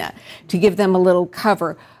subpoena to give them a little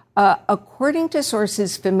cover. According to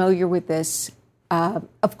sources familiar with this,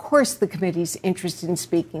 of course, the committee's interested in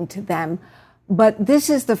speaking to them. But this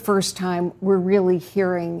is the first time we're really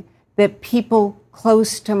hearing that people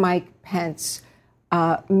close to Mike Pence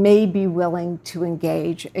may be willing to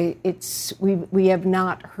engage. We have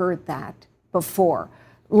not heard that before.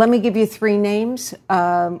 Let me give you 3 names.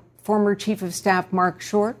 Former Chief of Staff Mark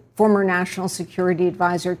Short, former National Security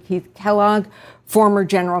Advisor Keith Kellogg, former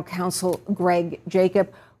General Counsel Greg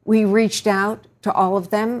Jacob. We reached out to all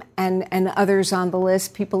of them and others on the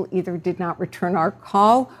list. People either did not return our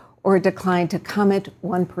call or declined to comment.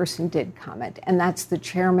 One person did comment, and that's the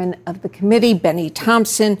chairman of the committee, Benny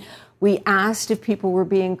Thompson. We asked if people were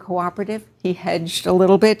being cooperative. He hedged a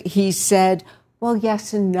little bit. He said, well,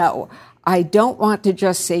 yes and no. I don't want to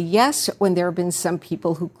just say yes when there have been some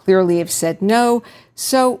people who clearly have said no.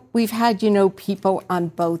 So we've had, people on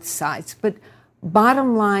both sides. But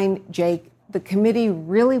bottom line, Jake, the committee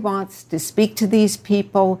really wants to speak to these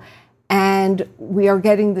people. And we are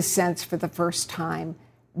getting the sense for the first time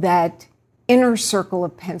that inner circle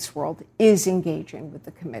of Pence World is engaging with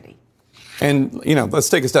the committee. And, let's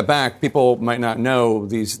take a step back. People might not know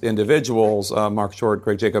these individuals, Mark Short,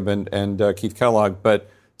 Greg Jacob, and Keith Kellogg,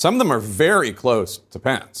 but some of them are very close to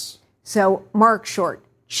Pence. So Mark Short,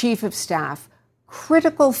 Chief of Staff,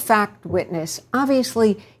 critical fact witness.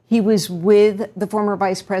 Obviously, he was with the former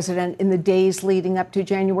vice president in the days leading up to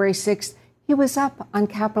January 6th. He was up on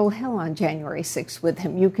Capitol Hill on January 6th with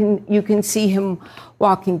him. You can see him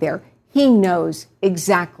walking there. He knows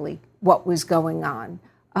exactly what was going on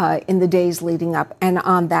in the days leading up and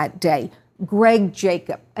on that day. Greg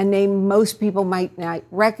Jacob, a name most people might not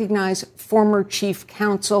recognize, former chief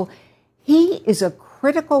counsel. He is a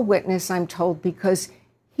critical witness, I'm told, because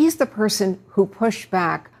he's the person who pushed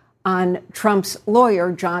back on Trump's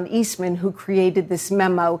lawyer, John Eastman, who created this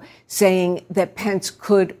memo saying that Pence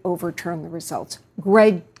could overturn the results.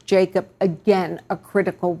 Greg Jacob, again, a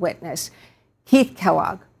critical witness. Keith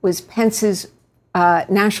Kellogg was Pence's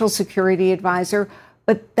national security advisor,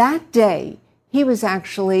 but that day, he was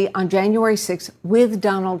actually on January 6th with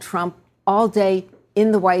Donald Trump all day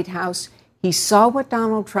in the White House. He saw what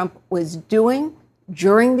Donald Trump was doing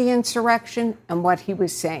during the insurrection and what he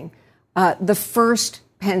was saying. The first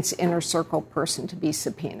Pence inner circle person to be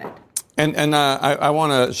subpoenaed. And I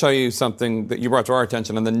want to show you something that you brought to our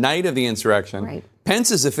attention. On the night of the insurrection, right.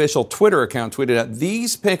 Pence's official Twitter account tweeted out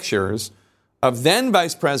these pictures of then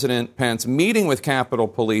Vice President Pence meeting with Capitol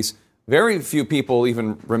Police. Very few people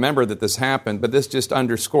even remember that this happened, but this just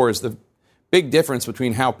underscores the big difference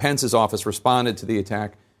between how Pence's office responded to the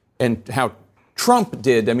attack and how Trump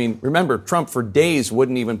did. I mean, remember, Trump for days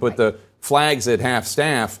wouldn't even put the flags at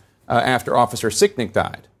half-staff after Officer Sicknick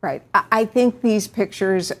died. Right. I think these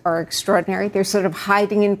pictures are extraordinary. They're sort of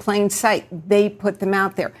hiding in plain sight. They put them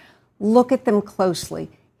out there. Look at them closely.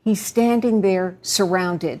 He's standing there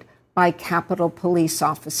surrounded by Capitol Police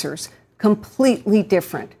officers, completely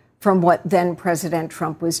different from what then President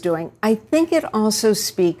Trump was doing. I think it also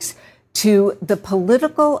speaks to the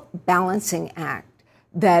political balancing act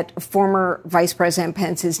that former Vice President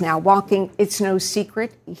Pence is now walking. It's no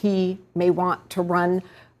secret he may want to run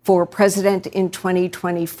for president in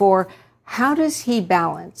 2024. How does he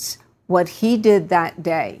balance what he did that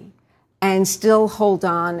day and still hold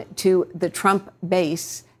on to the Trump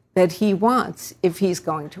base that he wants if he's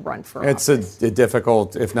going to run for office? It's a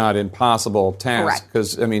difficult, if not impossible, task.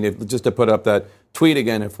 Because, just to put up that tweet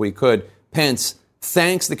again, if we could, Pence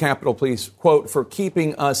thanks the Capitol Police, quote, for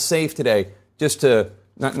keeping us safe today. Just to,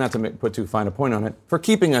 not to put too fine a point on it, for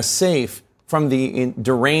keeping us safe from the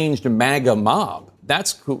deranged MAGA mob.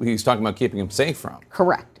 That's who he's talking about keeping him safe from.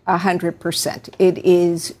 Correct, 100%. It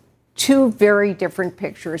is 2 very different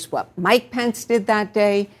pictures, what Mike Pence did that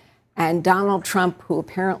day and Donald Trump, who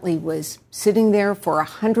apparently was sitting there for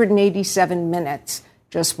 187 minutes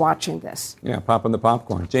just watching this. Yeah, popping the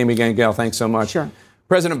popcorn. Jamie Gangel, thanks so much. Sure.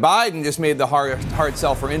 President Biden just made the hard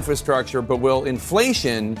sell for infrastructure, but will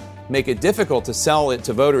inflation make it difficult to sell it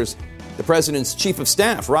to voters? The president's chief of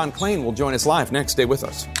staff, Ron Klain, will join us live next. Stay with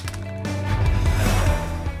us.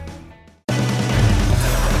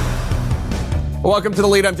 Welcome to The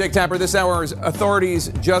Lead. I'm Jake Tapper. This hour's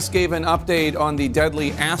authorities just gave an update on the deadly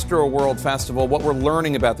Astroworld Festival, what we're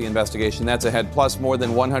learning about the investigation. That's ahead, plus more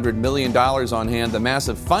than $100 million on hand, the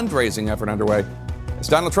massive fundraising effort underway as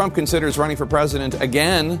Donald Trump considers running for president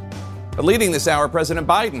again. But leading this hour, President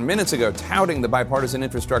Biden, minutes ago, touting the bipartisan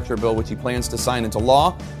infrastructure bill, which he plans to sign into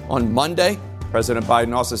law on Monday. President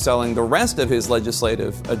Biden also selling the rest of his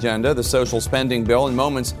legislative agenda, the social spending bill. In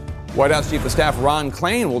moments, White House Chief of Staff Ron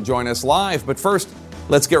Klain will join us live. But first,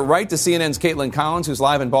 let's get right to CNN's Caitlin Collins, who's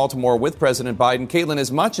live in Baltimore with President Biden. Caitlin, as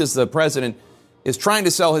much as the president is trying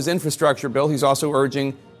to sell his infrastructure bill, he's also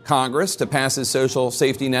urging Congress to pass his social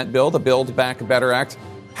safety net bill, the Build Back Better Act.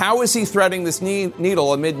 How is he threading this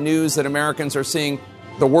needle amid news that Americans are seeing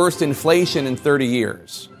the worst inflation in 30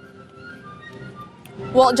 years?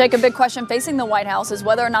 Well, Jake, a big question facing the White House is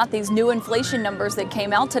whether or not these new inflation numbers that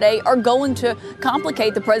came out today are going to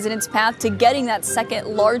complicate the president's path to getting that second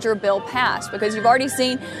larger bill passed. Because you've already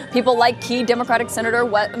seen people like key Democratic Senator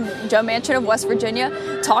Joe Manchin of West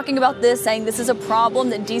Virginia talking about this, saying this is a problem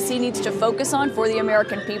that D.C. needs to focus on for the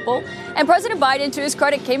American people. And President Biden, to his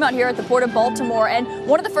credit, came out here at the Port of Baltimore, and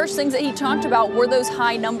one of the first things that he talked about were those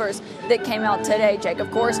high numbers that came out today, Jake,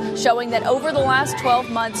 of course, showing that over the last 12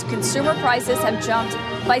 months, consumer prices have jumped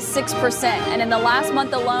by 6%, and in the last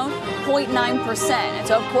month alone, 0.9%. And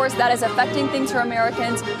so, of course, that is affecting things for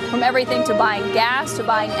Americans, from everything to buying gas to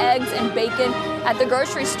buying eggs and bacon at the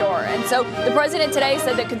grocery store. And so the president today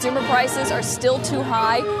said that consumer prices are still too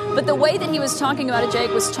high, but the way that he was talking about it,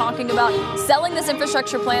 Jake, was talking about selling this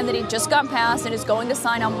infrastructure plan that he just got passed and is going to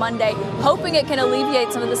sign on Monday, hoping it can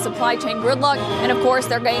alleviate some of the supply chain gridlock. And, of course,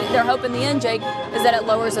 their hope in the end, Jake, is that it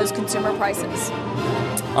lowers those consumer prices.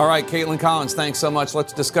 All right, Caitlin Collins, thanks so much.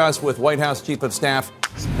 Let's discuss with White House Chief of Staff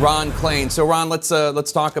Ron Klain. So, Ron, let's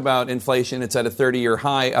talk about inflation. It's at a 30-year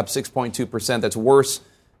high, up 6.2%. That's worse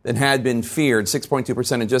than had been feared,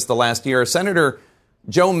 6.2% in just the last year. Senator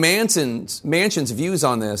Joe Manchin's views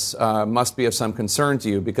on this must be of some concern to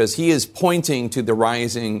you, because he is pointing to the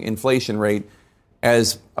rising inflation rate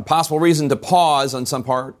as a possible reason to pause on some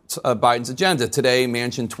parts of Biden's agenda. Today,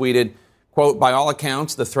 Manchin tweeted, quote, "By all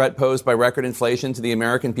accounts, the threat posed by record inflation to the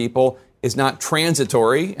American people is not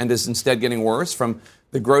transitory and is instead getting worse. From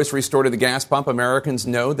the grocery store to the gas pump, Americans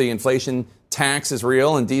know the inflation tax is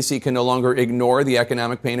real, and D.C. can no longer ignore the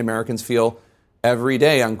economic pain Americans feel every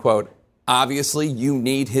day," unquote. Obviously, you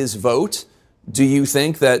need his vote. Do you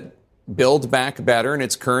think that Build Back Better in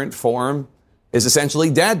its current form is essentially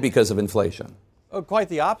dead because of inflation? Oh, quite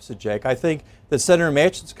the opposite, Jake. I think that Senator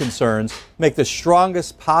Manchin's concerns make the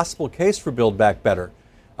strongest possible case for Build Back Better.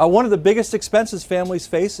 One of the biggest expenses families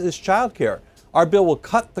face is childcare. Our bill will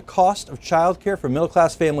cut the cost of childcare for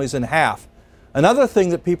middle-class families in half. Another thing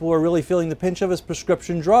that people are really feeling the pinch of is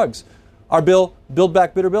prescription drugs. Our bill, Build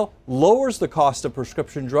Back Better bill, lowers the cost of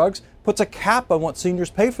prescription drugs, puts a cap on what seniors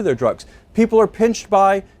pay for their drugs. People are pinched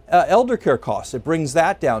by elder care costs. It brings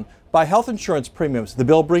that down. By health insurance premiums, the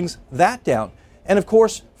bill brings that down. And of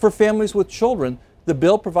course, for families with children, the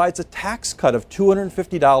bill provides a tax cut of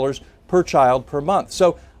 $250 per child per month.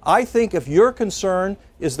 So I think if your concern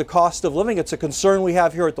is the cost of living, it's a concern we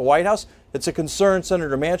have here at the White House. It's a concern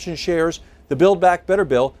Senator Manchin shares. The Build Back Better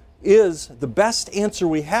bill is the best answer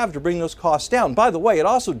we have to bring those costs down. By the way, it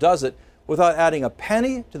also does it without adding a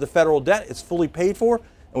penny to the federal debt. It's fully paid for,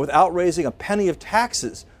 and without raising a penny of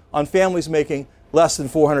taxes on families making less than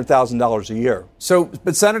 $400,000 a year. So,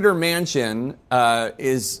 but Senator Manchin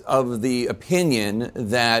is of the opinion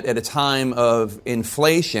that at a time of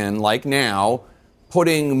inflation like now,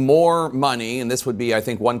 putting more money, and this would be, I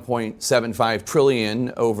think, $1.75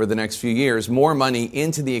 trillion over the next few years, more money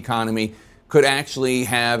into the economy could actually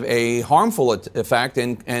have a harmful effect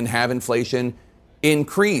and have inflation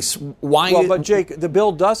increase. Why? Well, but Jake, the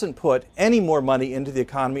bill doesn't put any more money into the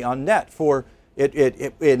economy on net. For it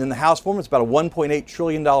in the House form, it's about a $1.8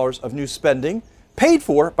 trillion of new spending, paid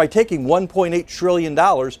for by taking $1.8 trillion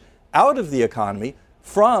out of the economy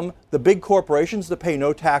from the big corporations that pay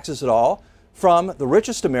no taxes at all, from the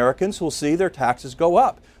richest Americans who will see their taxes go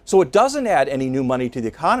up. So it doesn't add any new money to the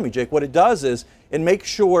economy, Jake. What it does is it makes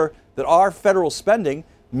sure that our federal spending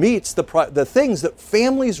meets the things that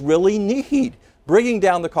families really need, bringing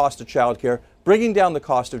down the cost of childcare, bringing down the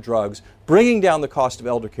cost of drugs, bringing down the cost of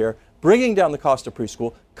elder care, bringing down the cost of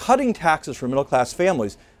preschool, cutting taxes for middle-class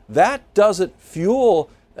families. That doesn't fuel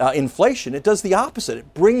inflation. It does the opposite.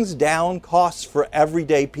 It brings down costs for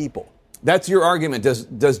everyday people. That's your argument.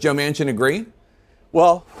 Does Joe Manchin agree?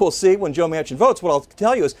 Well, we'll see when Joe Manchin votes. What I'll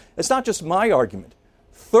tell you is it's not just my argument.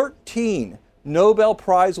 13 Nobel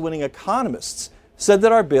Prize-winning economists said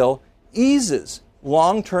that our bill eases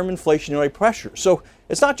long-term inflationary pressure. So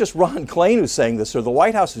It's not just Ron Klain who's saying this or the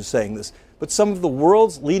White House who's saying this, but some of the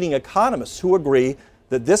world's leading economists who agree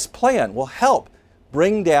that this plan will help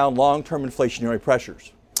bring down long-term inflationary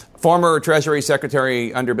pressures. Former Treasury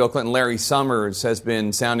Secretary under Bill Clinton, Larry Summers, has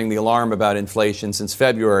been sounding the alarm about inflation since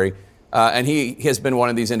February. And he has been one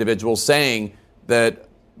of these individuals saying that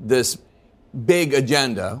this big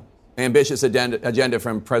agenda, ambitious agenda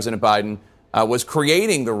from President Biden, was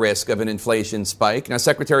creating the risk of an inflation spike. Now,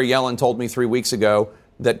 Secretary Yellen told me 3 weeks ago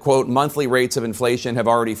that, quote, monthly rates of inflation have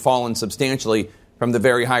already fallen substantially from the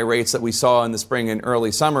very high rates that we saw in the spring and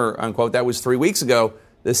early summer, unquote. That was 3 weeks ago.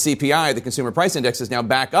 The CPI, the Consumer Price Index, is now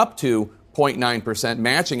back up to 0.9%,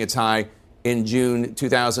 matching its high in June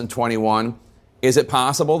 2021. Is it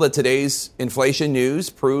possible that today's inflation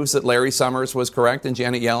news proves that Larry Summers was correct and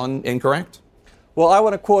Janet Yellen incorrect? Well, I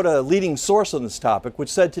want to quote a leading source on this topic, which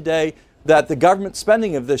said today that the government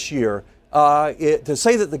spending of this year, to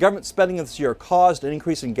say that the government spending of this year caused an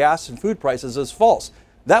increase in gas and food prices is false.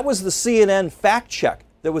 That was the CNN fact check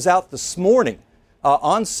that was out this morning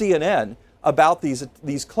on CNN about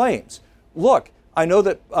these claims. Look, I know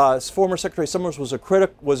that former Secretary Summers was a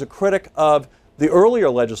critic of the earlier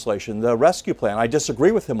legislation, the rescue plan. I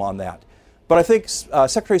disagree with him on that. But I think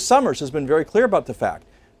Secretary Summers has been very clear about the fact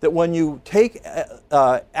that when you take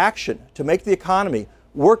action to make the economy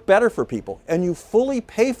work better for people and you fully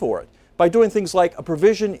pay for it by doing things like a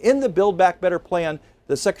provision in the Build Back Better plan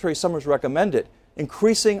that Secretary Summers recommended,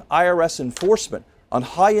 increasing IRS enforcement on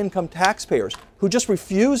high-income taxpayers who just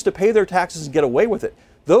refuse to pay their taxes and get away with it.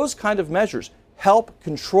 Those kind of measures help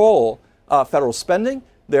control federal spending.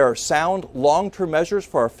 There are sound long-term measures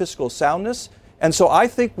for our fiscal soundness. And so I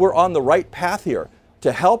think we're on the right path here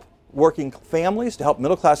to help working families, to help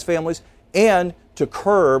middle-class families, and to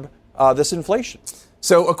curb this inflation.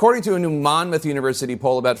 So according to a new Monmouth University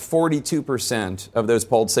poll, about 42% of those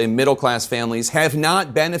polled say middle-class families have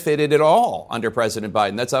not benefited at all under President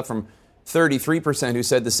Biden. That's up from 33% who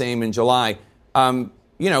said the same in July.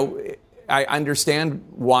 I understand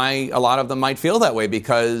why a lot of them might feel that way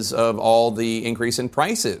because of all the increase in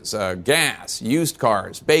prices. Gas, used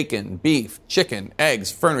cars, bacon, beef, chicken,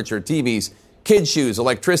 eggs, furniture, TVs, kids' shoes,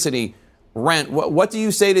 electricity, rent. What do you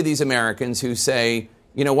say to these Americans who say,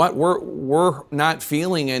 you know what, we're not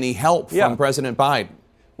feeling any help from President Biden?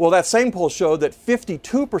 Well, that same poll showed that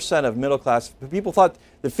 52% of middle-class people thought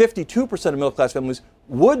that 52% of middle-class families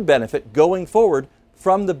would benefit going forward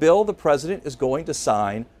from the bill the president is going to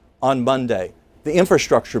sign on Monday, the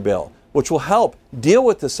infrastructure bill, which will help deal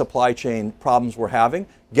with the supply chain problems we're having,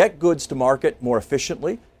 get goods to market more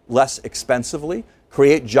efficiently, less expensively,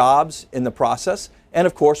 create jobs in the process, and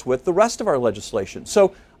of course with the rest of our legislation.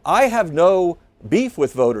 So I have no beef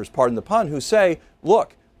with voters, pardon the pun, who say,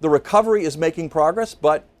 look, the recovery is making progress,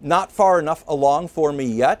 but not far enough along for me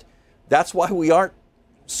yet. That's why we aren't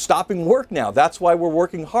stopping work now. That's why we're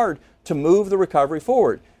working hard to move the recovery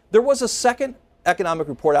forward. There was a second economic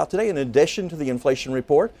report out today, in addition to the inflation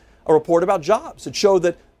report, a report about jobs. It showed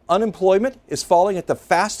that unemployment is falling at the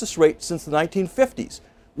fastest rate since the 1950s.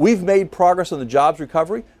 We've made progress on the jobs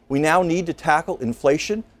recovery. We now need to tackle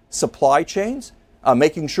inflation, supply chains,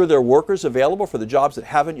 making sure there are workers available for the jobs that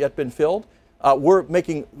haven't yet been filled. We're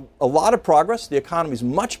making a lot of progress. The economy is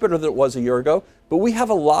much better than it was a year ago, but we have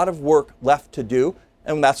a lot of work left to do,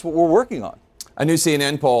 and that's what we're working on. A new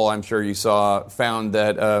CNN poll, I'm sure you saw, found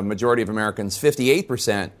that a majority of Americans,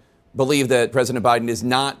 58%, believe that President Biden is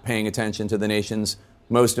not paying attention to the nation's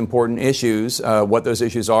most important issues. What those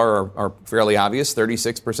issues are fairly obvious.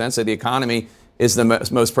 36% say the economy is the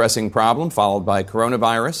most pressing problem, followed by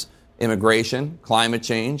coronavirus, immigration, climate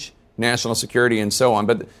change, national security, and so on.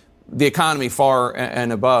 But the economy far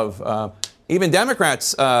and above. Even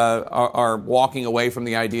Democrats are walking away from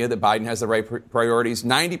the idea that Biden has the right priorities.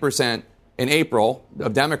 90% in April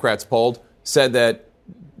of Democrats polled said that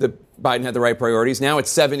Biden had the right priorities. Now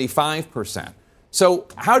it's 75%. So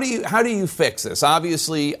how do you fix this?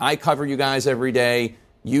 Obviously, I cover you guys every day.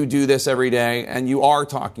 You do this every day, and you are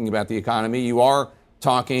talking about the economy. You are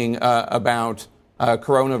talking about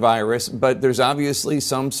coronavirus, but there's obviously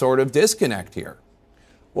some sort of disconnect here.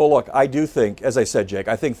 Well, look, I do think, as I said, Jake,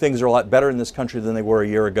 I think things are a lot better in this country than they were a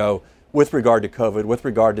year ago with regard to COVID, with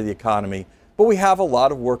regard to the economy. But we have a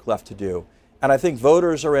lot of work left to do. And I think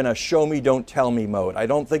voters are in a show me, don't tell me mode. I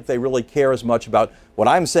don't think they really care as much about what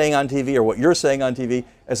I'm saying on TV or what you're saying on TV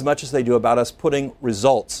as much as they do about us putting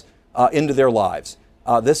results into their lives.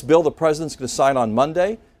 This bill the president's going to sign on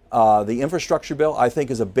Monday, the infrastructure bill, I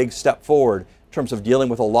think is a big step forward in terms of dealing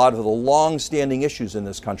with a lot of the long-standing issues in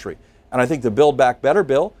this country. And I think the Build Back Better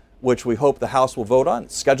bill, which we hope the House will vote on,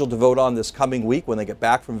 it's scheduled to vote on this coming week when they get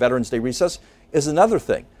back from Veterans Day recess, is another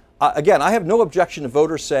thing. Again, I have no objection to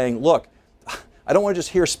voters saying, look, I don't want to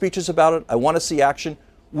just hear speeches about it. I want to see action.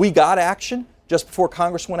 We got action just before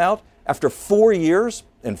Congress went out. After 4 years,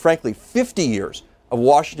 and frankly 50 years, of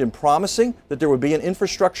Washington promising that there would be an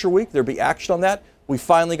infrastructure week, there'd be action on that, we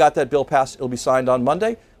finally got that bill passed. It'll be signed on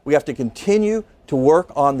Monday. We have to continue to work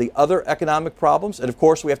on the other economic problems. And of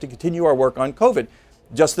course, we have to continue our work on COVID.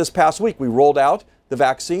 Just this past week, we rolled out the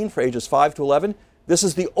vaccine for ages 5 to 11. This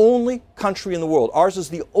is the only country in the world, ours is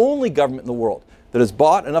the only government in the world that has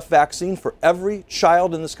bought enough vaccine for every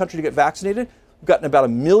child in this country to get vaccinated. We've gotten about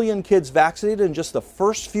 1 million kids vaccinated in just the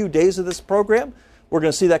first few days of this program. We're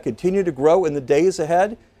going to see that continue to grow in the days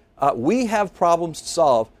ahead. We have problems to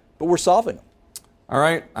solve, but we're solving them. All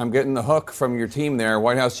right, I'm getting the hook from your team there.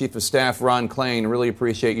 White House Chief of Staff Ron Klain, really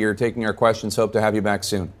appreciate your taking our questions. Hope to have you back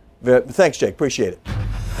soon. Thanks, Jake. Appreciate it.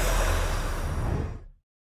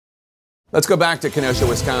 Let's go back to Kenosha,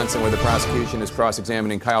 Wisconsin, where the prosecution is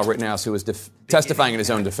cross-examining Kyle Rittenhouse, who is testifying in his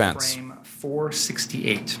own defense. Frame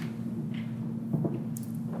 468.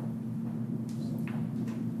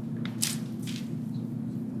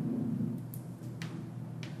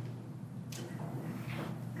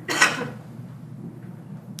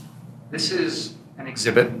 This is an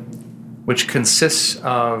exhibit which consists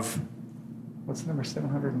of, what's the number,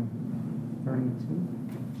 732?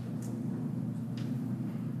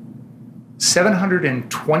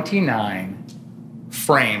 729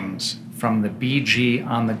 frames from the BG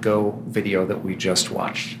on the Go video that we just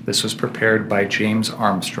watched. This was prepared by James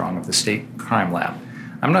Armstrong of the State Crime Lab.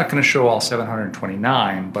 I'm not going to show all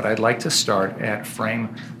 729, but I'd like to start at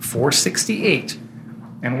frame 468.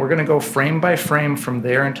 And we're going to go frame by frame from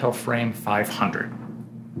there until frame 500.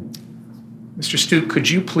 Mr. Stute, could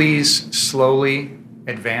you please slowly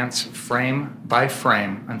advance frame by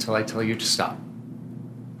frame until I tell you to stop?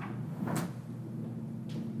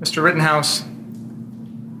 Mr. Rittenhouse,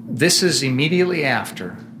 this is immediately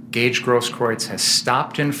after Gage Grosskreutz has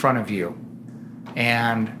stopped in front of you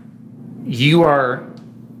and you are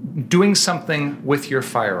doing something with your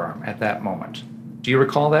firearm at that moment. Do you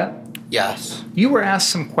recall that? Yes. You were asked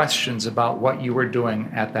some questions about what you were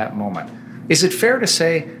doing at that moment. Is it fair to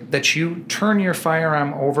say that you turn your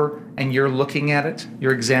firearm over and you're looking at it,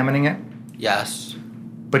 you're examining it? Yes.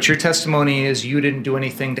 But your testimony is you didn't do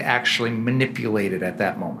anything to actually manipulate it at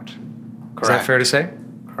that moment. Correct. Is that fair to say?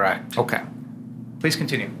 Correct. Okay. Please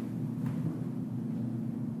continue.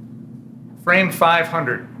 Frame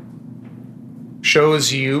 500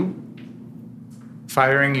 shows you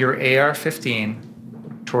firing your AR-15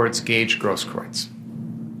 towards Gage Grosskreutz.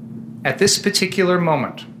 At this particular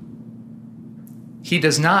moment, he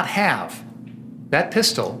does not have that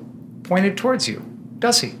pistol pointed towards you,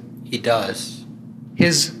 does he? He does.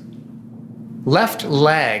 His left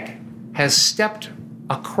leg has stepped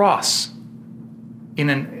across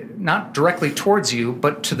not directly towards you,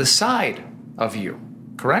 but to the side of you,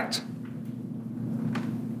 correct?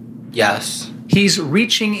 Yes. He's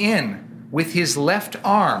reaching in with his left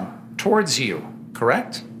arm towards you,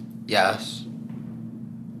 correct? Yes.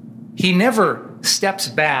 He never steps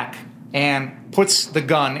back and puts the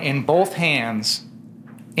gun in both hands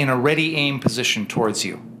in a ready aim position towards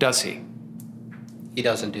you, does he? He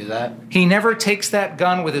doesn't do that. He never takes that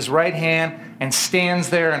gun with his right hand and stands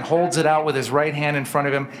there and holds it out with his right hand in front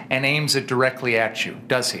of him and aims it directly at you,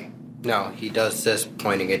 does he? No, he does this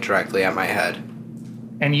pointing it directly at my head.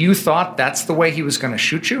 And you thought that's the way he was going to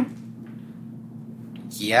shoot you?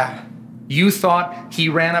 Yeah. You thought he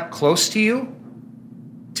ran up close to you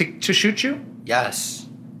to shoot you? Yes.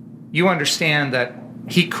 You understand that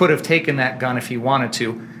he could have taken that gun if he wanted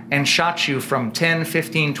to and shot you from 10,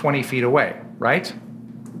 15, 20 feet away, right?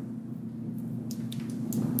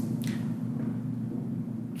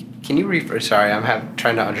 Can you rephrase? Sorry, I'm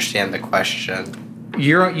trying to understand the question.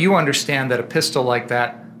 You understand that a pistol like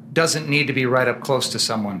that doesn't need to be right up close to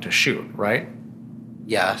someone to shoot, right?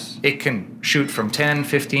 Yes. It can shoot from 10,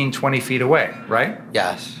 15, 20 feet away, right?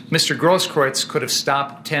 Yes. Mr. Grosskreutz could have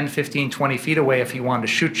stopped 10, 15, 20 feet away if he wanted to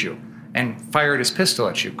shoot you and fired his pistol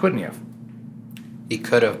at you, couldn't he have? He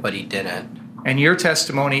could have, but he didn't. And your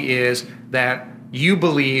testimony is that you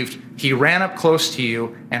believed he ran up close to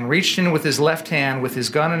you and reached in with his left hand with his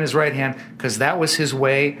gun in his right hand because that was his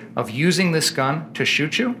way of using this gun to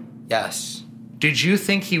shoot you? Yes. Did you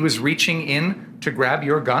think he was reaching in to grab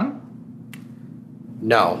your gun?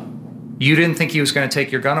 No. You didn't think he was going to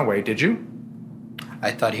take your gun away, did you?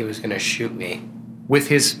 I thought he was going to shoot me. With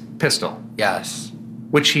his pistol? Yes.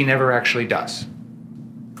 Which he never actually does.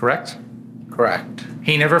 Correct? Correct.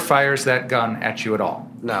 He never fires that gun at you at all.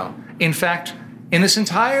 No. In fact, in this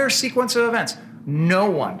entire sequence of events, no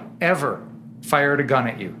one ever fired a gun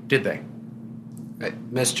at you, did they?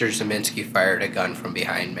 Mr. Zeminski fired a gun from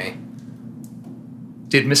behind me.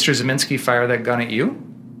 Did Mr. Zeminski fire that gun at you?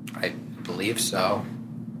 I believe so.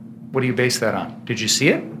 What do you base that on? Did you see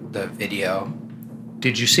it? The video.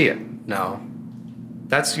 Did you see it? No.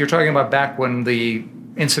 You're talking about back when the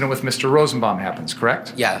incident with Mr. Rosenbaum happens,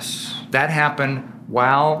 correct? Yes. That happened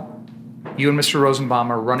while you and Mr.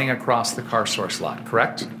 Rosenbaum are running across the car source lot,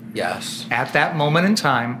 correct? Yes. At that moment in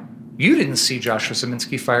time, you didn't see Joshua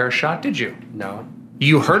Zeminski fire a shot, did you? No.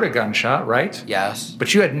 You heard a gunshot, right? Yes.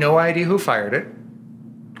 But you had no idea who fired it.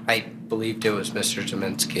 I believed it was Mr.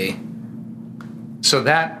 Zeminski. So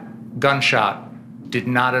that gunshot did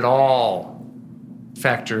not at all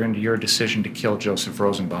factor into your decision to kill Joseph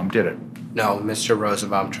Rosenbaum, did it? No, Mr.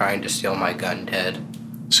 Rosenbaum trying to steal my gun did.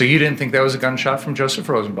 So you didn't think that was a gunshot from Joseph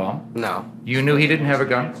Rosenbaum? No. You knew he didn't have a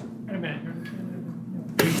gun?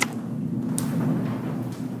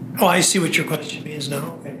 Oh, I see what your question is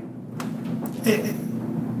now. Okay.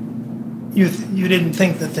 You didn't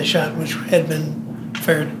think that the shot which had been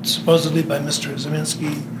fired supposedly by Mr.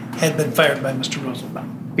 Zeminski had been fired by Mr.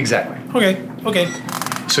 Rosenbaum? Exactly. Okay.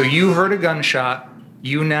 So you heard a gunshot.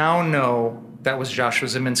 You now know that was Joshua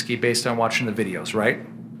Zeminski based on watching the videos, right?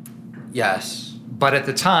 Yes. But at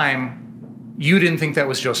the time, you didn't think that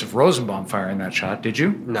was Joseph Rosenbaum firing that shot, did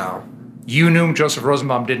you? No. You knew Joseph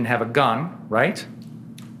Rosenbaum didn't have a gun, right?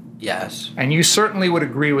 Yes. And you certainly would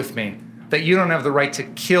agree with me that you don't have the right to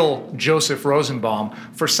kill Joseph Rosenbaum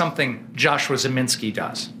for something Joshua Zeminski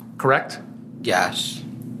does, correct? Yes.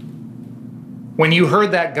 When you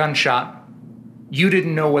heard that gunshot, you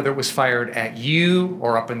didn't know whether it was fired at you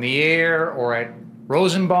or up in the air or at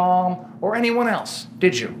Rosenbaum or anyone else,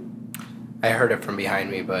 did you? I heard it from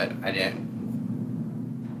behind me, but I didn't.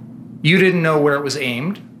 You didn't know where it was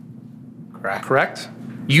aimed? Correct. Correct?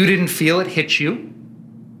 You didn't feel it hit you?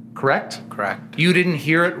 Correct? Correct. You didn't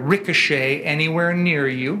hear it ricochet anywhere near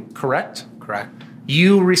you? Correct? Correct.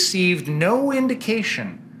 You received no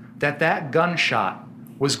indication that that gunshot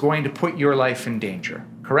was going to put your life in danger,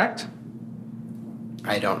 correct?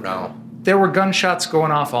 I don't know. There were gunshots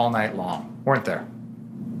going off all night long, weren't there?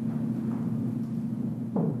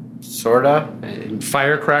 Sorta.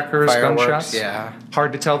 Firecrackers, Fireworks, gunshots? yeah.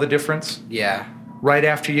 Hard to tell the difference? Yeah. Right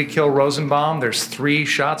after you kill Rosenbaum, there's 3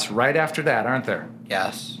 shots right after that, aren't there?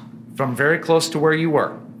 Yes. From very close to where you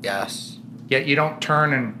were? Yes. Yet you don't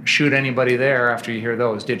turn and shoot anybody there after you hear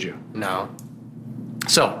those, did you? No.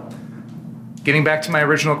 So, getting back to my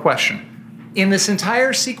original question. In this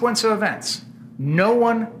entire sequence of events, no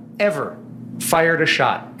one ever fired a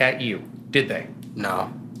shot at you, did they?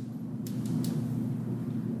 No.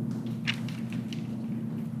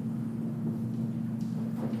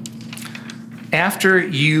 After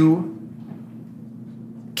you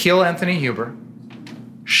kill Anthony Huber,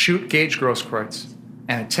 shoot Gage Grosskreutz,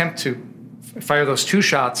 and attempt to fire those 2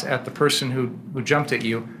 shots at the person who jumped at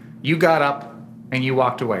you, you got up and you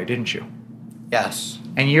walked away, didn't you? Yes.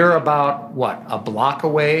 And you're about, what, a block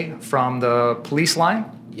away from the police line?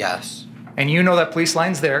 Yes. And you know that police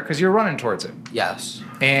line's there because you're running towards it. Yes.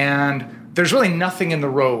 And there's really nothing in the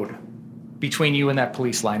road between you and that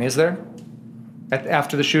police line, is there?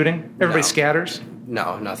 After the shooting? Everybody scatters?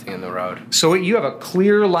 No, nothing in the road. So you have a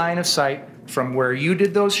clear line of sight from where you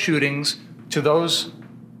did those shootings to those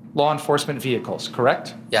law enforcement vehicles,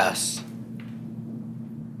 correct? Yes.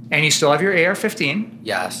 And you still have your AR-15?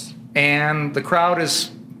 Yes. And the crowd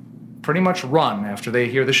is pretty much run after they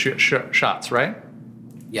hear the shots, right?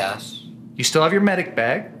 Yes. You still have your medic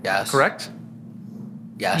bag? Yes. Correct?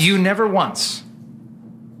 Yes. You never once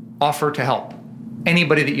offer to help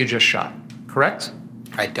anybody that you just shot, correct?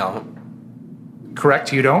 I don't.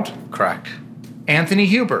 Correct, you don't? Correct. Anthony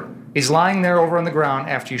Huber is lying there over on the ground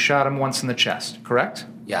after you shot him once in the chest, correct?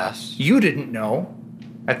 Yes. You didn't know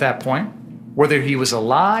at that point whether he was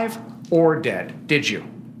alive or dead, did you?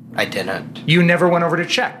 I didn't. You never went over to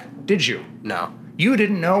check, did you? No. You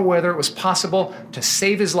didn't know whether it was possible to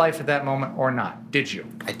save his life at that moment or not, did you?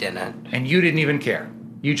 I didn't. And you didn't even care.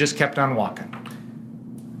 You just kept on walking.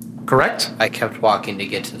 Correct? I kept walking to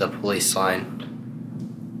get to the police line.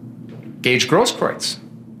 Gage Grosskreutz,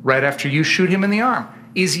 right after you shoot him in the arm,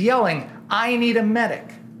 is yelling, "I need a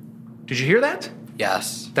medic." Did you hear that?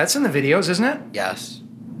 Yes. That's in the videos, isn't it? Yes.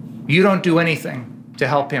 You don't do anything to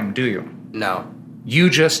help him, do you? No.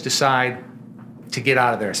 You just decide to get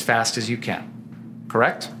out of there as fast as you can.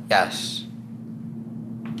 Correct? Yes.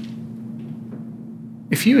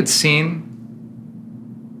 If you had seen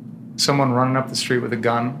someone running up the street with a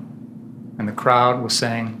gun and the crowd was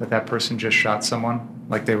saying that that person just shot someone,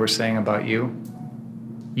 like they were saying about you,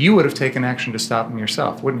 you would have taken action to stop them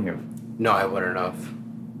yourself, wouldn't you? No, I wouldn't have.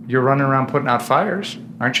 You're running around putting out fires,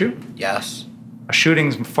 aren't you? Yes. A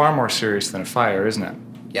shooting's far more serious than a fire, isn't it?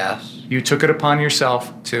 Yes. You took it upon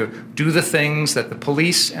yourself to do the things that the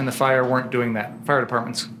police and the fire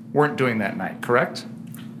departments weren't doing that night, correct?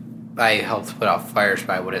 I helped put out fires,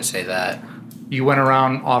 but I wouldn't say that. You went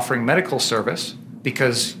around offering medical service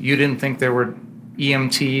because you didn't think there were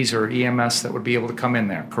EMTs or EMS that would be able to come in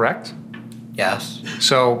there, correct? Yes.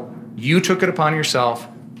 So you took it upon yourself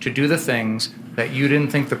to do the things that you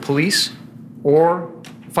didn't think the police or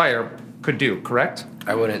fire could do, correct?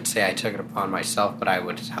 I wouldn't say I took it upon myself, but I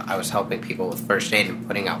was helping people with first aid and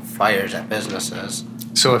putting out fires at businesses.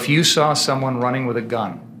 So if you saw someone running with a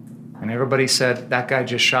gun and everybody said, that guy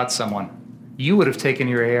just shot someone, you would have taken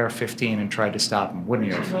your AR-15 and tried to stop him, wouldn't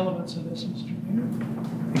you? What's the relevance of this, Mr.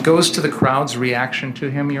 Mayor? It goes to the crowd's reaction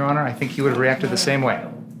to him, Your Honor. I think you would have reacted the same way.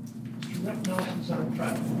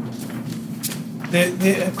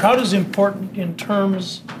 The crowd is important in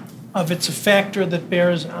terms of it's a factor that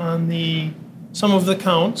bears on some of the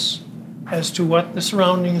counts as to what the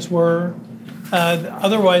surroundings were.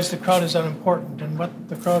 Otherwise, the crowd is unimportant, and what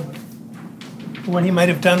the crowd, what he might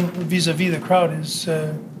have done vis-a-vis the crowd is,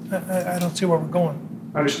 I don't see where we're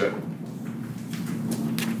going. Understood.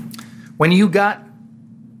 When you got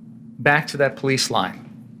back to that police line,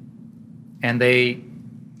 and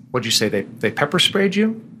what'd you say, they pepper sprayed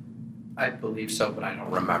you? I believe so, but I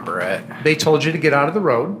don't remember it. They told you to get out of the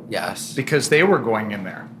road? Yes. Because they were going in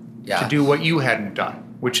there Yes. to do what you hadn't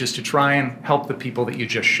done, which is to try and help the people that you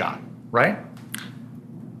just shot, right?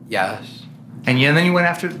 Yes. And then you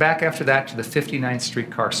went back after that to the 59th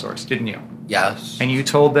Street car source, didn't you? Yes. And you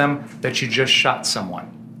told them that you just shot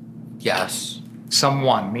someone. Yes.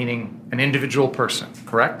 Someone, meaning an individual person,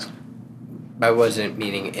 correct? I wasn't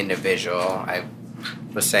meaning individual. I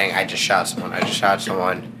was saying I just shot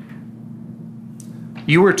someone.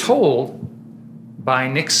 You were told by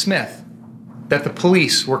Nick Smith that the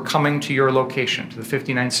police were coming to your location, to the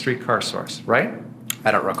 59th Street car source, right?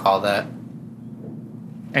 I don't recall that.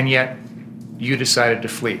 And yet, you decided to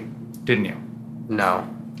flee, didn't you? No.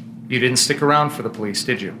 You didn't stick around for the police,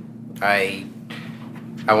 did you? I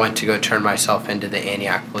went to go turn myself into the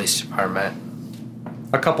Antioch Police Department.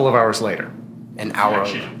 A couple of hours later. An hour.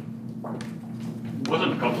 Actually, it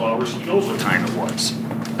wasn't a couple hours. He knows what time it was.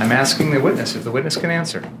 I'm asking the witness if the witness can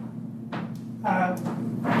answer.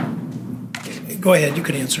 Go ahead, you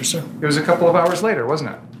can answer, sir. It was a couple of hours later,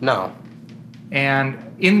 wasn't it? No.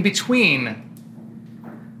 And in between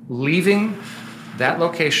leaving that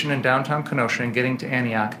location in downtown Kenosha and getting to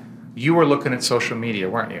Antioch, you were looking at social media,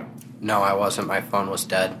 weren't you? No, I wasn't. My phone was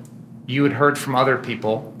dead. You had heard from other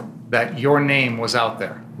people that your name was out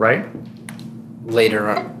there, right? Later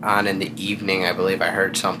on in the evening, I believe I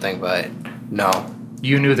heard something, but no.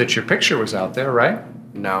 You knew that your picture was out there, right?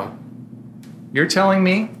 No. You're telling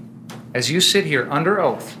me, as you sit here under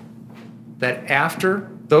oath, that after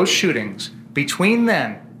those shootings, between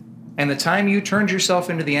then and the time you turned yourself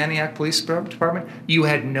into the Antioch Police Department, you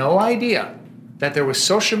had no idea that there was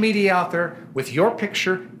social media out there with your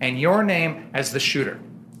picture and your name as the shooter?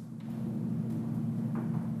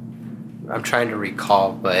 I'm trying to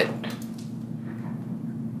recall, but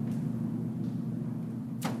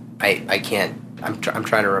I can't. I'm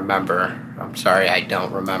trying to remember. I'm sorry, I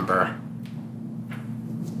don't remember.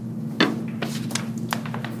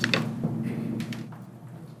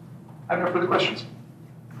 I have no further questions.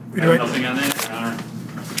 I have nothing on that, Your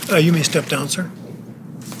Honor. You may step down, sir.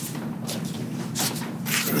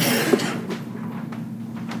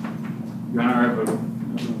 Your Honor, I have a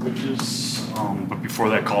witness. But before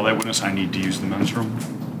that call that witness, I need to use the men's room.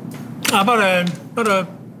 About a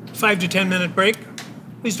 5 to 10 minute break.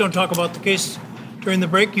 Please don't talk about the case during the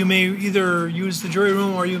break. You may either use the jury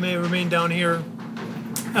room or you may remain down here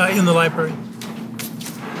in the library.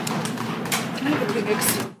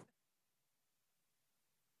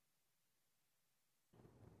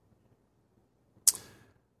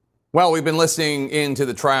 Well, we've been listening into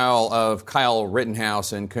the trial of Kyle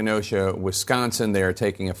Rittenhouse in Kenosha, Wisconsin. They are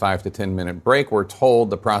taking a 5 to 10 minute break. We're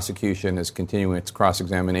told the prosecution is continuing its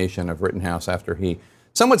cross-examination of Rittenhouse after he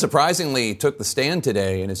somewhat surprisingly took the stand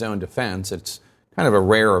today in his own defense. It's kind of a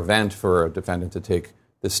rare event for a defendant to take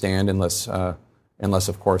the stand unless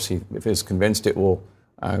of course, if he's convinced it will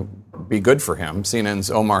be good for him. CNN's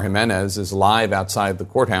Omar Jimenez is live outside the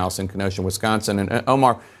courthouse in Kenosha, Wisconsin. And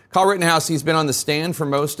Omar, Kyle Rittenhouse, he's been on the stand for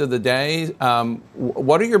most of the day.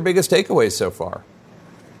 What are your biggest takeaways so far?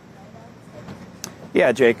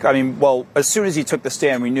 Yeah, Jake. I mean, well, as soon as he took the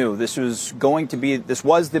stand, we knew this was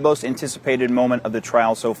the most anticipated moment of the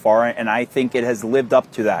trial so far, and I think it has lived up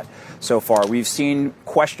to that so far. We've seen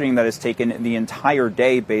questioning that has taken the entire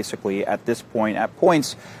day, basically, at this point. At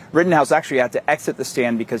points, Rittenhouse actually had to exit the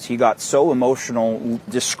stand because he got so emotional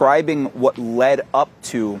describing what led up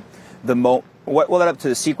to what led up to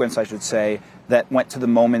the sequence, I should say, that went to the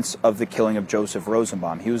moments of the killing of Joseph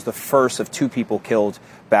Rosenbaum. He was the first of two people killed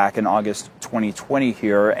back in August 2020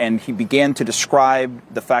 here, and he began to describe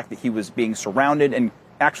the fact that he was being surrounded and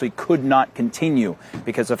actually could not continue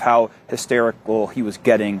because of how hysterical he was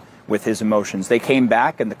getting with his emotions. They came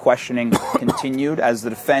back and the questioning continued as the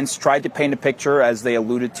defense tried to paint a picture, as they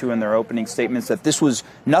alluded to in their opening statements, that this was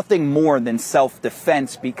nothing more than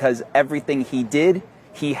self-defense because everything he did,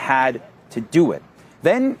 he had to do it.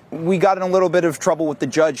 Then we got in a little bit of trouble with the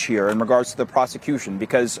judge here in regards to the prosecution,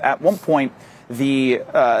 because at one point the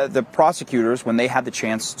prosecutors, when they had the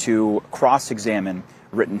chance to cross-examine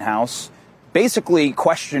Rittenhouse, basically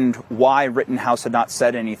questioned why Rittenhouse had not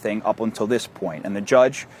said anything up until this point. And the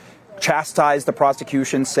judge chastised the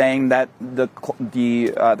prosecution, saying that that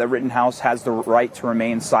Rittenhouse has the right to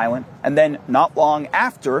remain silent. And then not long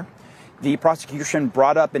after, the prosecution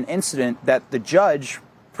brought up an incident that the judge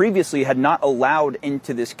previously had not allowed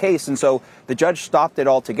into this case. And so the judge stopped it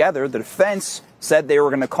altogether. The defense said they were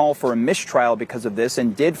going to call for a mistrial because of this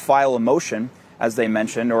and did file a motion, as they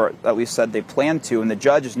mentioned, or at least said they planned to. And the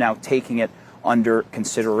judge is now taking it under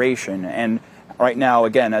consideration. And right now,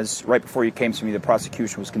 again, as right before you came to me, the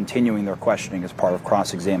prosecution was continuing their questioning as part of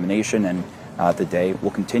cross-examination. And the day will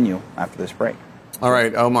continue after this break. All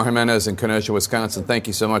right. Omar Jimenez in Kenosha, Wisconsin. Thank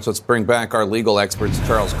you so much. Let's bring back our legal experts,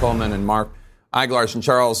 Charles Coleman and Mark Eiglarsh. And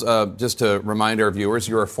Charles, just to remind our viewers,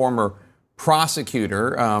 you're a former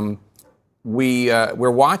prosecutor.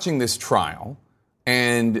 We're watching this trial,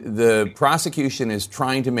 and the prosecution is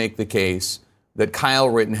trying to make the case that Kyle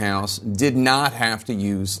Rittenhouse did not have to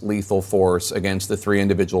use lethal force against the three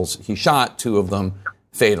individuals he shot, two of them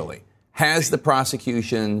fatally. Has the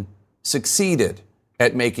prosecution succeeded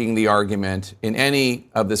at making the argument in any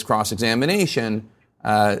of this cross-examination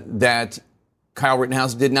that Kyle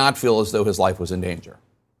Rittenhouse did not feel as though his life was in danger?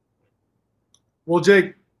 Well,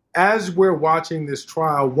 Jake, as we're watching this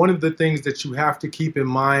trial, one of the things that you have to keep in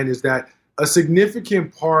mind is that a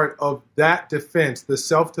significant part of that defense, the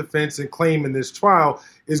self-defense and claim in this trial,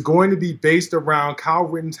 is going to be based around Kyle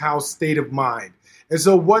Rittenhouse's state of mind. And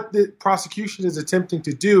so what the prosecution is attempting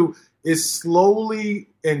to do is slowly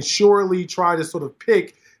and surely try to sort of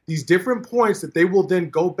pick these different points that they will then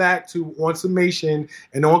go back to on summation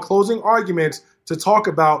and on closing arguments to talk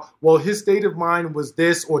about, well, his state of mind was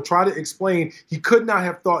this, or try to explain he could not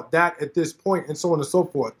have thought that at this point, and so on and so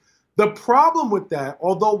forth. The problem with that,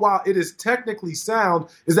 although while it is technically sound,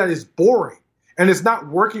 is that it's boring and it's not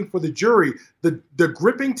working for the jury. The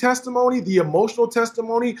gripping testimony, the emotional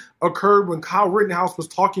testimony occurred when Kyle Rittenhouse was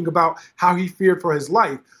talking about how he feared for his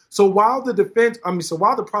life. So while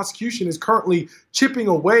the prosecution is currently chipping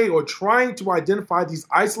away or trying to identify these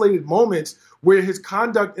isolated moments where his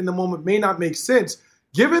conduct in the moment may not make sense,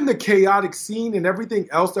 given the chaotic scene and everything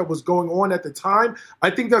else that was going on at the time, I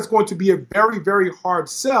think that's going to be a very, very hard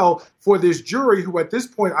sell for this jury, who at this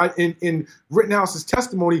point in Rittenhouse's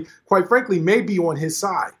testimony, quite frankly, may be on his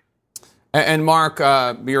side. And Mark,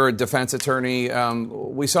 you're a defense attorney.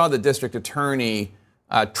 We saw the district attorney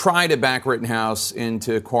try to back Rittenhouse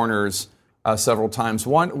into corners several times.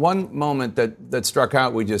 One moment that struck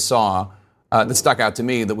out to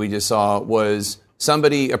me that we just saw was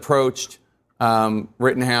somebody approached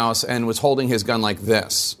Rittenhouse and was holding his gun like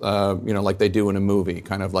this, like they do in a movie,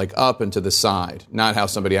 kind of like up and to the side. Not how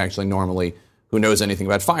somebody actually normally, who knows anything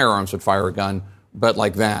about firearms, would fire a gun, but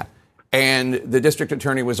like that. And the district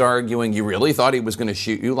attorney was arguing, you really thought he was going to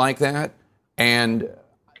shoot you like that? And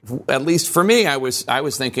at least for me, I was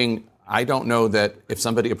thinking, I don't know that if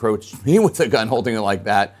somebody approached me with a gun holding it like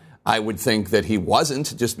that, I would think that he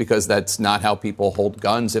wasn't, just because that's not how people hold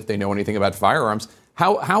guns if they know anything about firearms.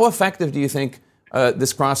 How effective do you think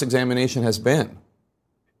this cross-examination has been?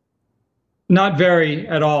 Not very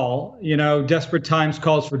at all. Desperate times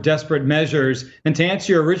calls for desperate measures. And to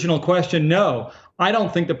answer your original question, no, I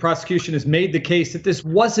don't think the prosecution has made the case that this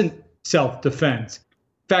wasn't self-defense.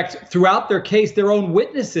 In fact, throughout their case, their own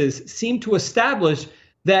witnesses seem to establish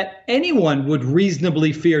that anyone would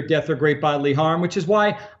reasonably fear death or great bodily harm, which is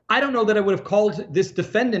why I don't know that I would have called this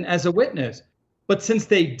defendant as a witness. But since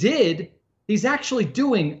they did, he's actually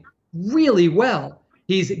doing really well.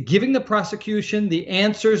 He's giving the prosecution the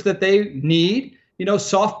answers that they need.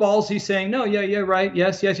 Softballs, he's saying, no, yeah, right,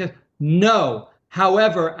 yes. No.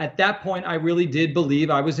 However, at that point, I really did believe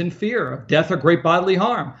I was in fear of death or great bodily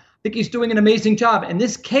harm. I think he's doing an amazing job. And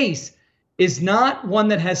this case is not one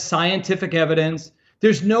that has scientific evidence.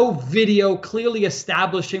 There's no video clearly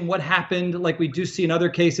establishing what happened like we do see in other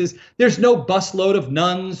cases. There's no busload of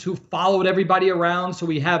nuns who followed everybody around, so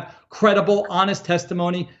we have credible, honest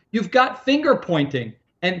testimony. You've got finger pointing,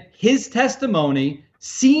 and his testimony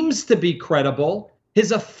seems to be credible.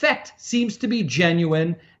 His effect seems to be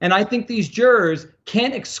genuine, and I think these jurors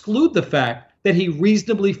can't exclude the fact that he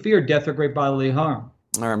reasonably feared death or great bodily harm.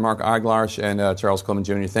 All right, Mark Eiglarsh and Charles Coleman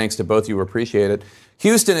Jr., thanks to both of you. Appreciate it.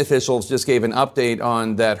 Houston officials just gave an update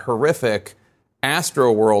on that horrific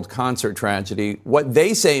Astroworld concert tragedy. What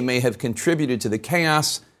they say may have contributed to the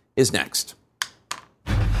chaos is next.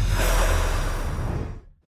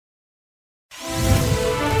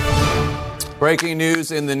 Breaking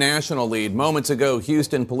news in the national lead. Moments ago,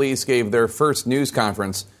 Houston police gave their first news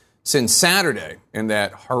conference since Saturday in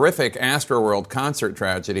that horrific Astroworld concert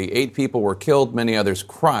tragedy. 8 people were killed, many others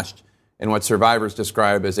crushed in what survivors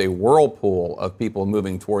describe as a whirlpool of people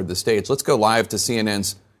moving toward the stage. Let's go live to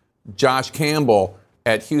CNN's Josh Campbell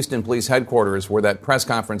at Houston Police Headquarters, where that press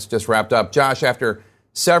conference just wrapped up. Josh, after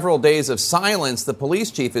several days of silence, the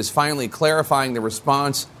police chief is finally clarifying the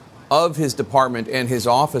response of his department and his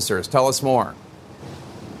officers. Tell us more.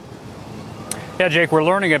 Yeah, Jake, we're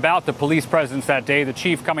learning about the police presence that day. The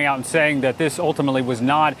chief coming out and saying that this ultimately was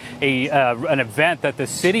not an event that the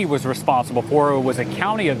city was responsible for. It was a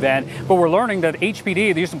county event. But we're learning that HPD,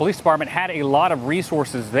 the Houston Police Department, had a lot of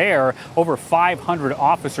resources there, over 500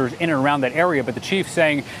 officers in and around that area. But the chief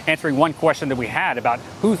saying, answering one question that we had about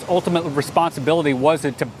whose ultimate responsibility was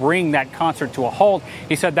it to bring that concert to a halt,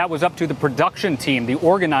 he said that was up to the production team, the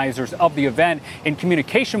organizers of the event, in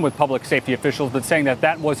communication with public safety officials, but saying that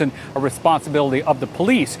that wasn't a responsibility of the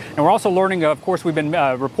police. And we're also learning, of course, we've been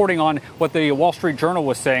reporting on what the Wall Street Journal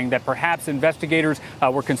was saying, that perhaps investigators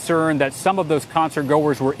were concerned that some of those concert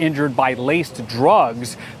goers were injured by laced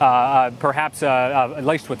drugs, perhaps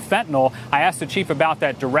laced with fentanyl. I asked the chief about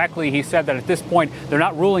that directly. He said that at this point, they're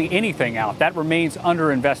not ruling anything out. That remains under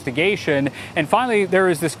investigation. And finally, there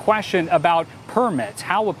is this question about permits,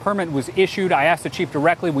 how a permit was issued. I asked the chief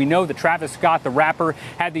directly. We know that Travis Scott, the rapper,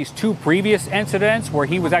 had these 2 previous incidents where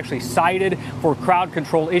he was actually cited for crowd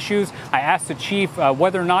control issues. I asked the chief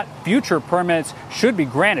whether or not future permits should be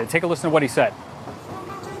granted. Take a listen to what he said.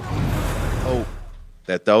 Oh,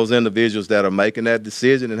 that those individuals that are making that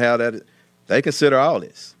decision and how that, they consider all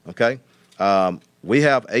this, okay? We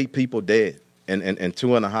have 8 people dead and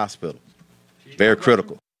 2 in the hospital. Very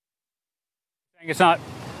critical. It's not.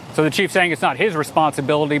 So the chief saying it's not his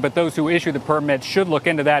responsibility, but those who issue the permits should look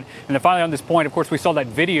into that. And then finally on this point, of course, we saw that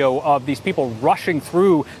video of these people rushing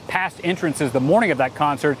through past entrances the morning of that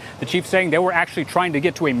concert. The chief saying they were actually trying to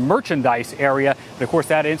get to a merchandise area. But of course,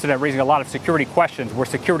 that incident raising a lot of security questions, where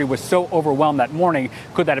security was so overwhelmed that morning.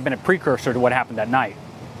 Could that have been a precursor to what happened that night?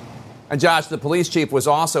 And Josh, the police chief was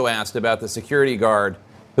also asked about the security guard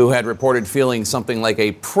who had reported feeling something like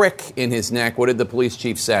a prick in his neck. What did the police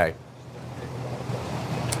chief say?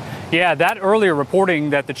 Yeah, that earlier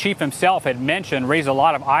reporting that the chief himself had mentioned raised a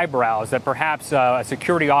lot of eyebrows, that perhaps a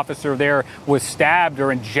security officer there was stabbed or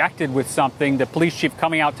injected with something. The police chief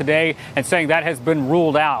coming out today and saying that has been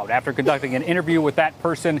ruled out. After conducting an interview with that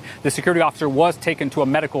person, the security officer was taken to a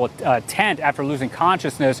medical tent after losing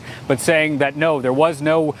consciousness, but saying that no, there was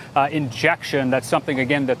no injection. That's something,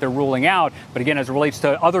 again, that they're ruling out. But again, as it relates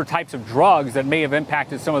to other types of drugs that may have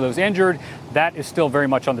impacted some of those injured, that is still very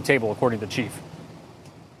much on the table, according to the chief.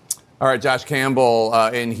 All right, Josh Campbell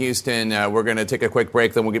in Houston. We're going to take a quick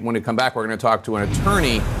break. Then when we come back, we're going to talk to an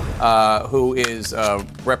attorney who is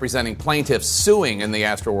representing plaintiffs suing in the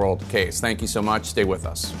Astroworld case. Thank you so much. Stay with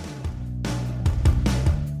us.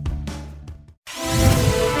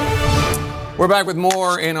 We're back with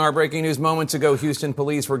more in our breaking news. Moments ago, Houston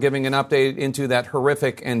police were giving an update into that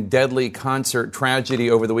horrific and deadly concert tragedy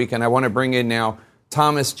over the weekend. I want to bring in now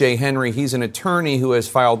Thomas J. Henry. He's an attorney who has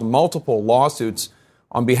filed multiple lawsuits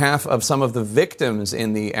on behalf of some of the victims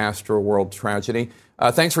in the Astroworld tragedy.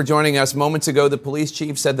 Thanks for joining us. Moments ago, the police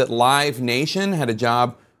chief said that Live Nation had a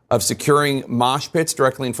job of securing mosh pits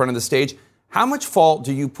directly in front of the stage. How much fault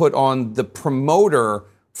do you put on the promoter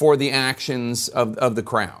for the actions of the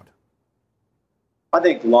crowd? I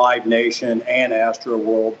think Live Nation and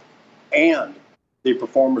Astroworld and the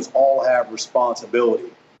performers all have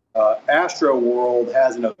responsibility. Astroworld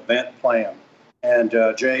has an event plan. And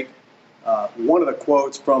Jake, one of the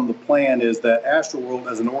quotes from the plan is that Astroworld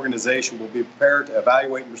as an organization will be prepared to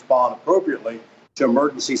evaluate and respond appropriately to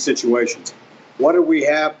emergency situations. What did we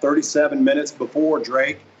have 37 minutes before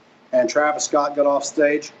Drake and Travis Scott got off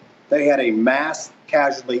stage? they had a mass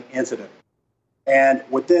casualty incident. And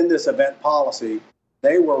within this event policy,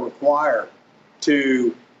 they were required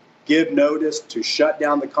to give notice to shut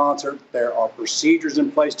down the concert. There are procedures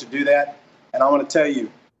in place to do that. And I want to tell you,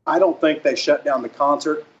 I don't think they shut down the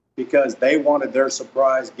concert because they wanted their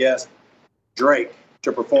surprise guest, Drake,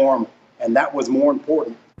 to perform. And that was more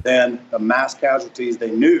important than the mass casualties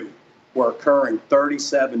they knew were occurring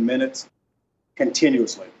 37 minutes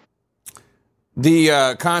continuously.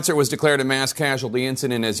 The concert was declared a mass casualty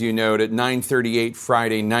incident, as you noted, at 9:38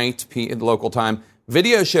 Friday night local time.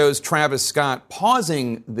 Video shows Travis Scott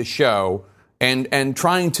pausing the show and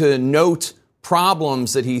trying to note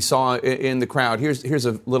problems that he saw in the crowd. Here's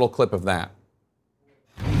a little clip of that.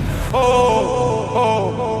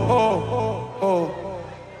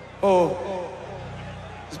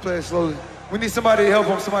 Just play it slowly. We need somebody to help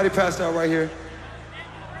him. Somebody passed out right here.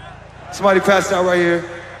 Somebody passed out right here.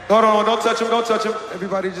 Hold on, don't touch him, don't touch him.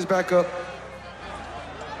 Everybody just back up.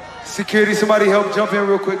 Security, somebody help jump in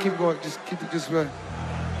real quick. Keep going, just keep it just right.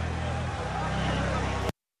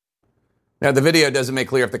 Now, the video doesn't make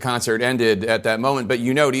clear if the concert ended at that moment, but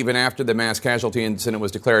you note even after the mass casualty incident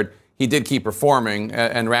was declared, he did keep performing,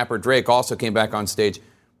 and rapper Drake also came back on stage.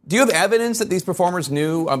 Do you have evidence that these performers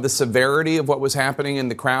knew of the severity of what was happening in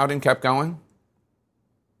the crowd and kept going?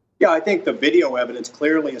 Yeah, I think the video evidence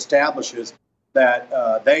clearly establishes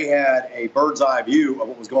that they had a bird's eye view of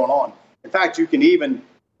what was going on. In fact, you can even,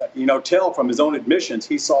 tell from his own admissions,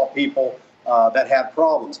 he saw people that had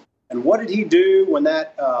problems. And what did he do when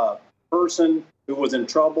that person who was in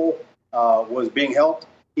trouble was being helped?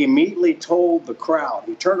 He immediately told the crowd.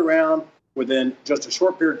 He turned around within just a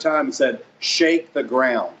short period of time and said, "Shake the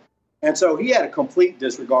ground." And so he had a complete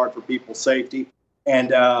disregard for people's safety.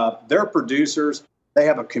 And their producers, they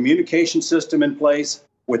have a communication system in place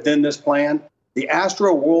within this plan. The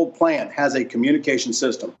Astro World plan has a communication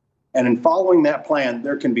system. And in following that plan,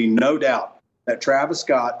 there can be no doubt that Travis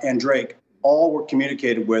Scott and Drake all were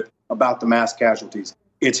communicated with about the mass casualties.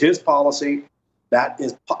 It's his policy.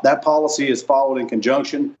 That policy is followed in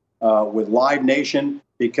conjunction with Live Nation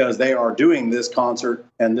because they are doing this concert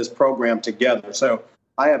and this program together. So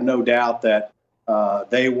I have no doubt that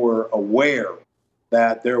they were aware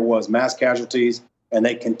that there was mass casualties, and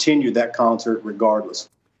they continued that concert regardless.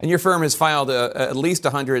 And your firm has filed at least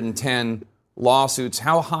 110 lawsuits.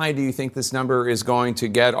 How high do you think this number is going to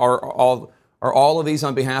get? Are all of these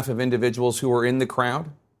on behalf of individuals who were in the crowd?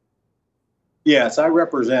 Yes, I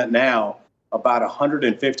represent now about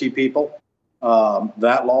 150 people.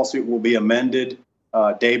 That lawsuit will be amended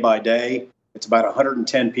day by day. It's about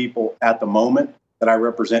 110 people at the moment that I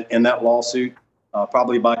represent in that lawsuit.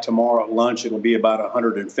 Probably by tomorrow at lunch, it'll be about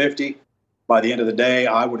 150. By the end of the day,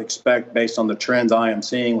 I would expect, based on the trends I am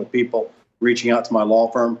seeing with people reaching out to my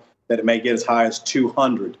law firm, that it may get as high as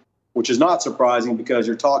 200, which is not surprising because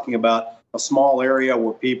you're talking about a small area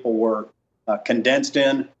where people were condensed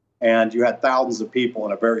in, and you had thousands of people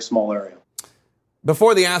in a very small area.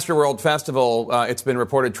 Before the Astroworld Festival, it's been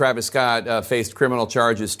reported Travis Scott faced criminal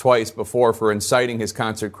charges twice before for inciting his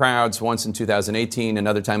concert crowds, once in 2018,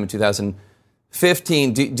 another time in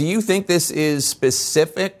 2015. Do you think this is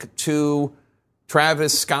specific to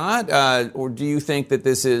Travis Scott, or do you think that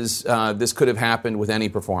this could have happened with any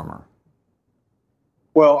performer?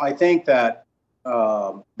 Well, I think that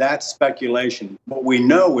that's speculation. What we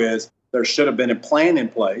know is there should have been a plan in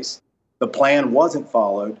place. The plan wasn't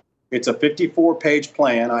followed. It's a 54-page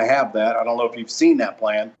plan. I have that. I don't know if you've seen that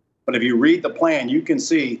plan, but if you read the plan, you can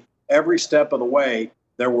see every step of the way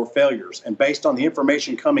there were failures. And based on the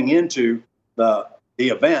information coming into the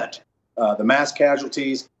event, the mass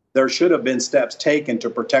casualties, there should have been steps taken to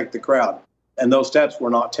protect the crowd, and those steps were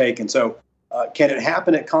not taken. So can it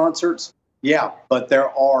happen at concerts? Yeah, but there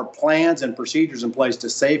are plans and procedures in place to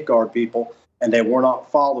safeguard people, and they were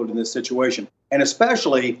not followed in this situation. And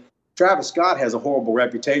especially, Travis Scott has a horrible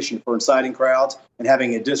reputation for inciting crowds and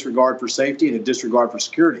having a disregard for safety and a disregard for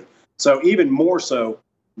security. So even more so,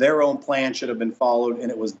 their own plan should have been followed, and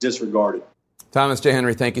it was disregarded. Thomas J.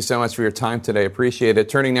 Henry, thank you so much for your time today. Appreciate it.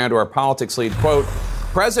 Turning now to our politics lead, quote,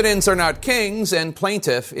 "Presidents are not kings and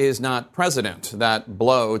plaintiff is not president." That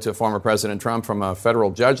blow to former President Trump from a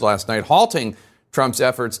federal judge last night, halting Trump's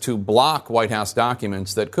efforts to block White House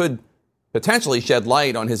documents that could potentially shed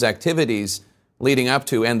light on his activities leading up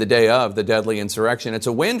to and the day of the deadly insurrection. It's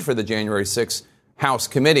a win for the January 6th House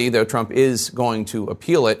committee, though Trump is going to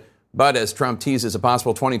appeal it. But as Trump teases a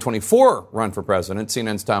possible 2024 run for president,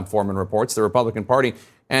 CNN's Tom Foreman reports the Republican Party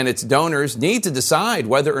and its donors need to decide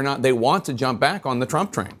whether or not they want to jump back on the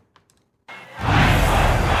Trump train.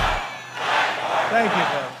 Thank you,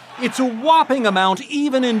 Bill. It's a whopping amount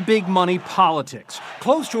even in big money politics.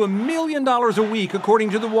 Close to $1 million a week,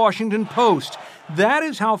 according to the Washington Post. That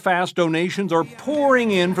is how fast donations are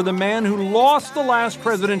pouring in for the man who lost the last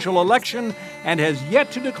presidential election and has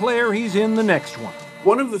yet to declare he's in the next one.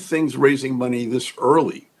 One of the things raising money this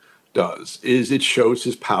early does is it shows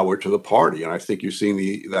his power to the party. And I think you're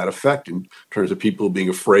seeing that effect in terms of people being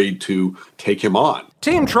afraid to take him on.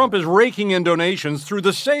 Team Trump is raking in donations through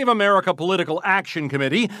the Save America Political Action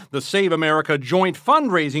Committee, the Save America Joint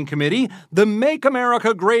Fundraising Committee, the Make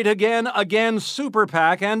America Great Again Super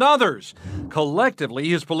PAC, and others. Collectively,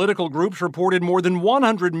 his political groups reported more than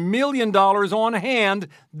 $100 million on hand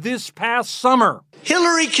this past summer.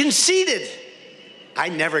 Hillary conceded. I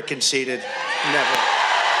never conceded. Never.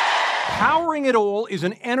 Powering it all is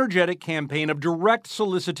an energetic campaign of direct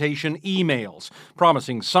solicitation emails,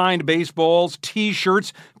 promising signed baseballs,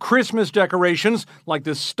 T-shirts, Christmas decorations like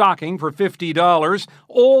this stocking for $50,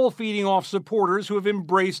 all feeding off supporters who have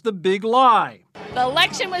embraced the big lie. The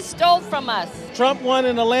election was stolen from us. Trump won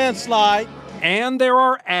in a landslide. And there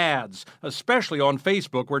are ads, especially on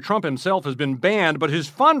Facebook, where Trump himself has been banned, but his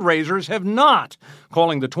fundraisers have not,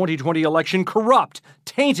 calling the 2020 election corrupt,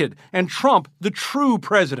 tainted, and Trump the true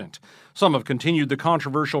president. Some have continued the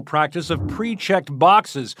controversial practice of pre-checked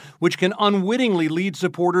boxes, which can unwittingly lead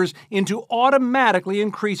supporters into automatically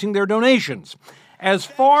increasing their donations. As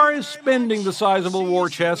far as spending the sizable war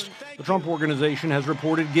chest, the Trump Organization has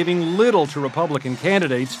reported giving little to Republican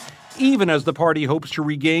candidates, even as the party hopes to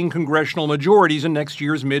regain congressional majorities in next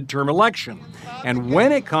year's midterm election. And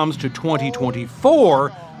when it comes to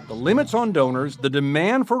 2024, the limits on donors, the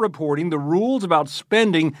demand for reporting, the rules about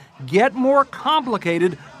spending get more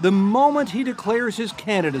complicated the moment he declares his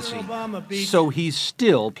candidacy. So he's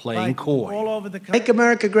still playing coy. Make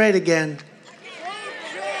America great again.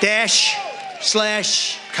 Dash,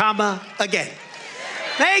 slash, comma, again.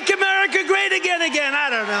 Make America great again. I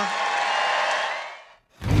don't know.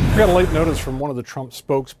 We got a late notice from one of the Trump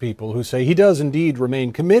spokespeople who say he does indeed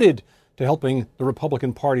remain committed to helping the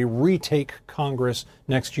Republican Party retake Congress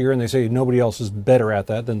next year, and they say nobody else is better at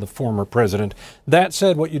that than the former president. That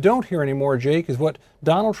said, what you don't hear anymore, Jake, is what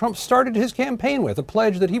Donald Trump started his campaign with, a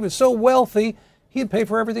pledge that he was so wealthy he'd pay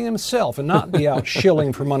for everything himself and not be out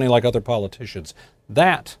shilling for money like other politicians.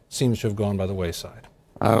 That seems to have gone by the wayside.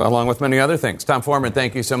 Along with many other things. Tom Foreman,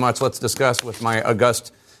 thank you so much. Let's discuss with my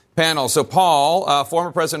august panel. So, Paul,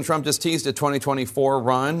 former President Trump just teased a 2024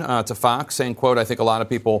 run to Fox, saying, quote, I think a lot of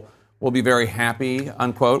people will be very happy,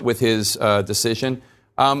 unquote, with his decision.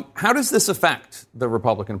 How does this affect the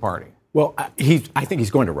Republican Party? Well, I think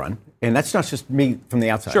he's going to run. And that's not just me from the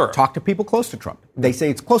outside. Sure. Talk to people close to Trump. They say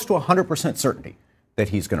it's close to 100% certainty that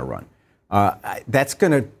he's going to run. That's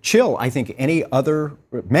going to chill, I think,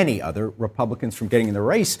 many other Republicans from getting in the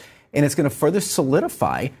race. And it's going to further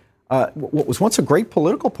solidify what was once a great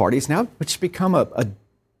political party is now it's become a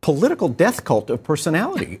political death cult of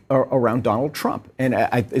personality around Donald Trump. And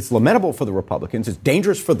it's lamentable for the Republicans. It's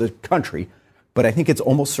dangerous for the country. But I think it's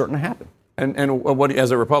almost certain to happen. And what, as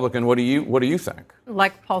a Republican, what do you think?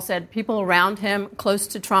 Like Paul said, people around him close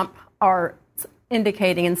to Trump are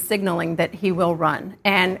indicating and signaling that he will run.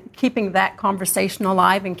 And keeping that conversation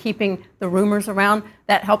alive and keeping the rumors around,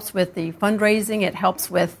 that helps with the fundraising. It helps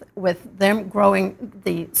with them growing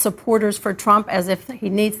the supporters for Trump as if he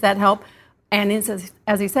needs that help. And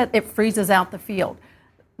as he said, it freezes out the field.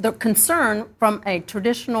 The concern from a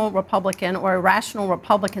traditional Republican or a rational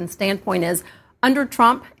Republican standpoint is under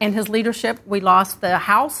Trump and his leadership, we lost the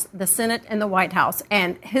House, the Senate, and the White House.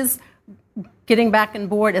 And his getting back on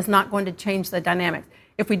board is not going to change the dynamics.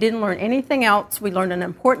 If we didn't learn anything else, we learned an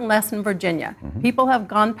important lesson in Virginia. Mm-hmm. People have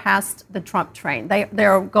gone past the Trump train.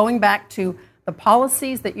 They're going back to the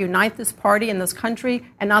policies that unite this party and this country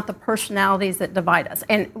and not the personalities that divide us.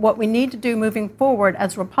 And what we need to do moving forward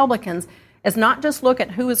as Republicans is not just look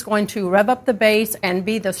at who is going to rev up the base and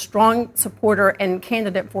be the strong supporter and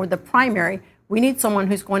candidate for the primary. We need someone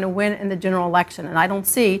who's going to win in the general election. And I don't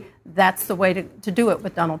see that's the way to do it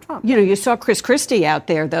with Donald Trump. You know, you saw Chris Christie out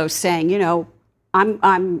there, though, saying, you know, I'm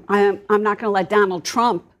not going to let Donald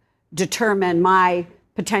Trump determine my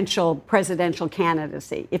potential presidential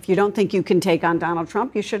candidacy. If you don't think you can take on Donald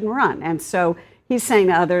Trump, you shouldn't run. And so he's saying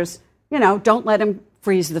to others, you know, don't let him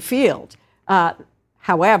freeze the field.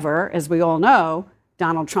 However, as we all know,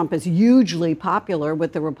 Donald Trump is hugely popular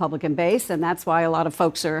with the Republican base, and that's why a lot of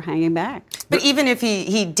folks are hanging back. But even if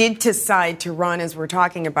he did decide to run, as we're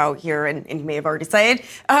talking about here, and he may have already said,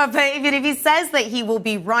 but even if he says that he will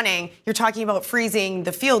be running, you're talking about freezing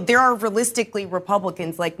the field. There are realistically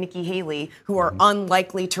Republicans like Nikki Haley who are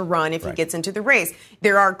unlikely to run if he gets into the race.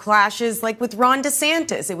 There are clashes like with Ron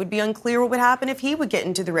DeSantis. It would be unclear what would happen if he would get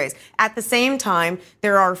into the race. At the same time,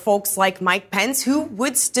 there are folks like Mike Pence who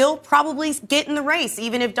would still probably get in the race,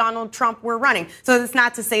 even if Donald Trump were running. So that's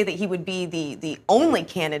not to say that he would be the only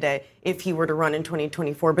candidate if he were to run in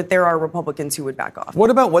 2024, but there are Republicans who would back off. What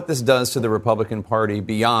about what this does to the Republican Party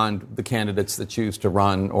beyond the candidates that choose to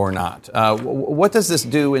run or not? What does this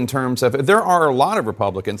do in terms of, there are a lot of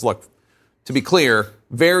Republicans, look, to be clear,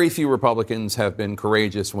 very few Republicans have been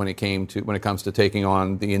courageous when it comes to taking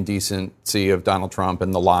on the indecency of Donald Trump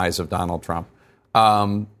and the lies of Donald Trump.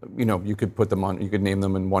 You could name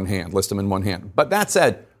them in one hand, list them in one hand. But that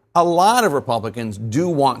said, a lot of Republicans do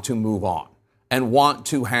want to move on and want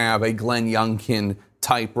to have a Glenn Youngkin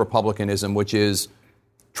type Republicanism, which is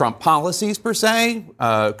Trump policies per se,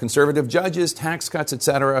 conservative judges, tax cuts, et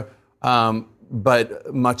cetera,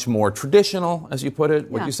 but much more traditional, as you put it.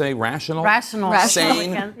 Would you say rational? Rational.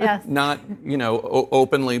 Sane, yes. Not,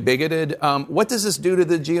 openly bigoted. What does this do to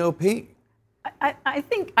the GOP? I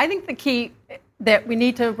think the key that we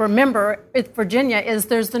need to remember with Virginia is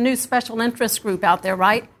there's the new special interest group out there,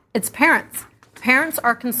 right? It's parents. Parents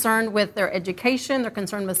are concerned with their education, they're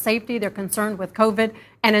concerned with safety, they're concerned with COVID.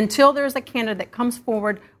 And until there's a candidate that comes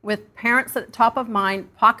forward with parents at top of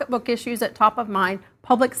mind, pocketbook issues at top of mind,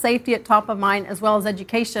 public safety at top of mind, as well as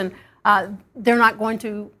education, they're not going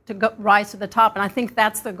to rise to the top. And I think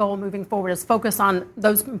that's the goal moving forward, is focus on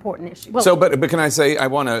those important issues. But can I say, I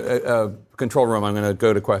want a control room. I'm going to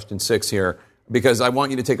go to question 6 here, because I want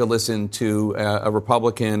you to take a listen to a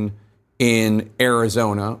Republican in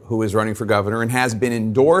Arizona who is running for governor and has been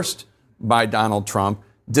endorsed by Donald Trump,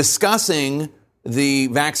 discussing the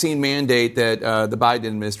vaccine mandate that the Biden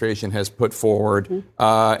administration has put forward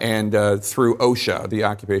and through OSHA, the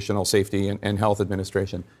Occupational Safety and Health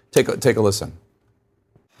Administration. Take a listen.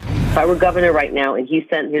 If I were governor right now and he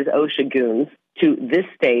sent his OSHA goons to this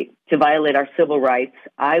state to violate our civil rights,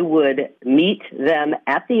 I would meet them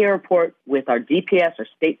at the airport with our DPS or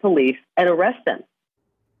state police and arrest them.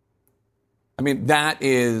 I mean, that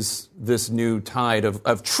is this new tide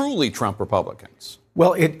of truly Trump Republicans.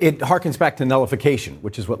 Well, it harkens back to nullification,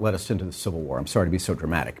 which is what led us into the Civil War. I'm sorry to be so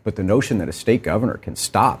dramatic, but the notion that a state governor can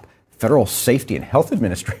stop federal safety and health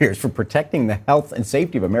administrators from protecting the health and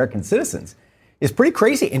safety of American citizens is pretty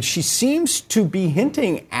crazy. And she seems to be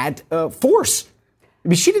hinting at force. I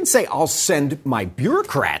mean, she didn't say, I'll send my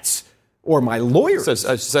bureaucrats or my lawyers. She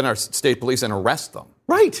says, send our state police and arrest them.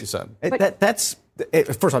 Right. She said. That's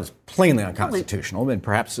first of all, it's plainly unconstitutional, and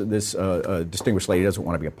perhaps this distinguished lady doesn't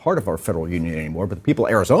want to be a part of our federal union anymore, but the people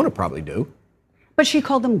of Arizona probably do. But she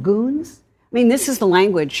called them goons? I mean, this is the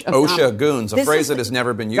language of OSHA goons, a phrase that has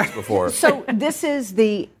never been used before. So this is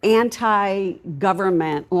the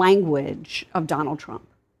anti-government language of Donald Trump.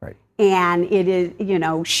 Right. And it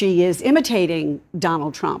is, she is imitating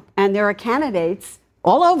Donald Trump. And there are candidates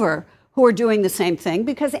all over who are doing the same thing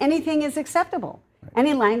because anything is acceptable. Right.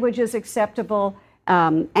 Any language is acceptable.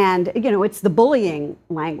 And, it's the bullying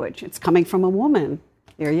language. It's coming from a woman.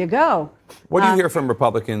 There you go. What do you hear from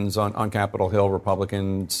Republicans on Capitol Hill,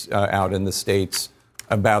 Republicans out in the states,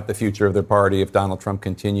 about the future of their party if Donald Trump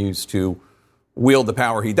continues to wield the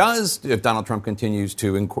power he does, if Donald Trump continues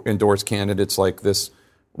to endorse candidates like this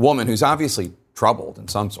woman who's obviously troubled in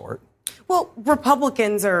some sort? Well,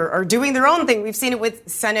 Republicans are doing their own thing. We've seen it with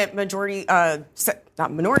Senate Majority,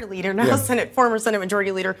 not Minority Leader, now former Senate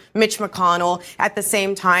Majority Leader Mitch McConnell. At the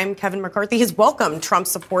same time, Kevin McCarthy has welcomed Trump's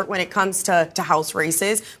support when it comes to House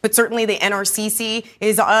races. But certainly the NRCC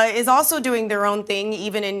is also doing their own thing,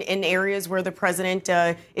 even in areas where the president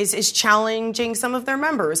is challenging some of their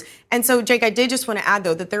members. And so, Jake, I did just want to add,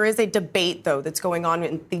 though, that there is a debate, though, that's going on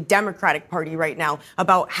in the Democratic Party right now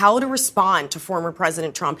about how to respond to former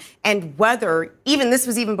President Trump and whether, this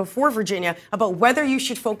was even before Virginia, about whether you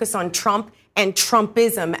should focus on Trump and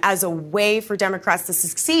Trumpism as a way for Democrats to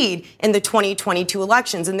succeed in the 2022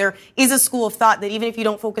 elections. And there is a school of thought that even if you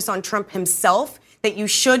don't focus on Trump himself, that you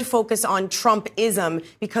should focus on Trumpism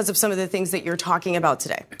because of some of the things that you're talking about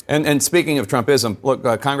today. And speaking of Trumpism, look,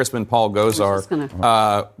 Congressman Paul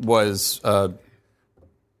Gosar was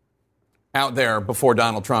out there before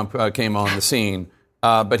Donald Trump came on the scene.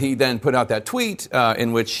 But he then put out that tweet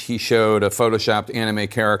in which he showed a photoshopped anime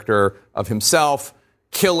character of himself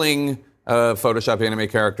killing a photoshopped anime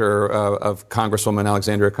character of Congresswoman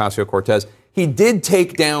Alexandria Ocasio-Cortez. He did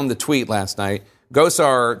take down the tweet last night,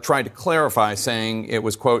 Gosar tried to clarify, saying it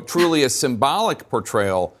was, quote, truly a symbolic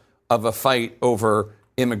portrayal of a fight over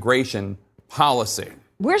immigration policy.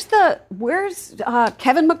 Where's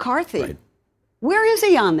Kevin McCarthy? Right. Where is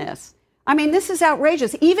he on this? I mean, this is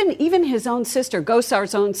outrageous. Even his own sister,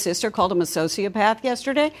 Gosar's own sister, called him a sociopath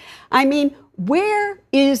yesterday. I mean, where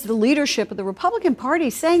is the leadership of the Republican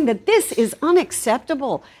Party saying that this is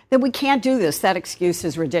unacceptable, that we can't do this? That excuse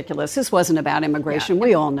is ridiculous. This wasn't about immigration. Yeah.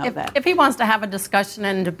 We all know that. If he wants to have a discussion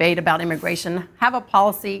and debate about immigration, have a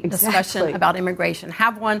policy discussion about immigration.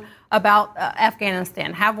 Have one about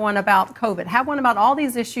Afghanistan. Have one about COVID. Have one about all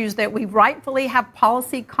these issues that we rightfully have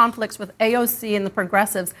policy conflicts with AOC and the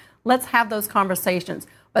progressives. Let's have those conversations.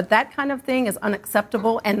 But that kind of thing is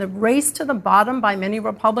unacceptable, and the race to the bottom by many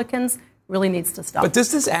Republicans really needs to stop. But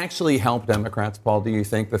does this actually help Democrats, Paul, do you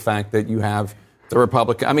think, the fact that you have the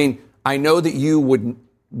Republican? I mean, I know that you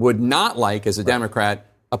would not like, as a Democrat,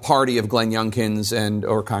 a party of Glenn Youngkins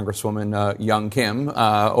or Congresswoman Young Kim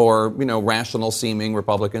or, rational-seeming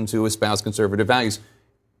Republicans who espouse conservative values.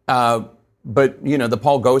 But, the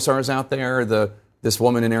Paul Gosars out there, this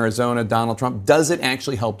woman in Arizona, Donald Trump, does it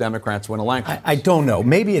actually help Democrats win elections? I don't know.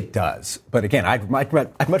 Maybe it does. But again, I'd much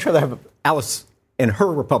rather have Alice and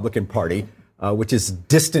her Republican Party, which is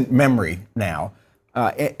distant memory now.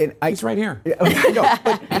 He's right here. I know,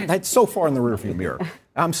 but that's so far in the rearview mirror.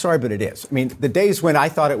 I'm sorry, but it is. I mean, the days when I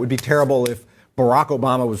thought it would be terrible if Barack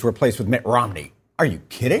Obama was replaced with Mitt Romney. Are you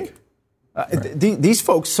kidding? Right. These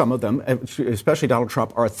folks, some of them, especially Donald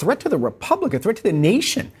Trump, are a threat to the Republic, a threat to the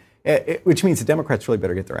nation. Which means the Democrats really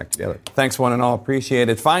better get their act together. Thanks, one and all. Appreciate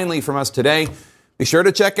it. Finally, from us today, be sure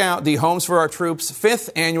to check out the Homes for Our Troops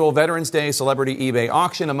 5th Annual Veterans Day Celebrity eBay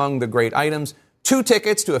Auction. Among the great items, 2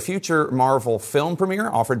 tickets to a future Marvel film premiere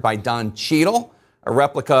offered by Don Cheadle, a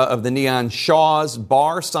replica of the neon Shaw's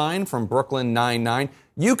bar sign from Brooklyn Nine-Nine.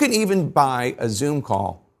 You can even buy a Zoom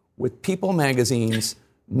call with People Magazine's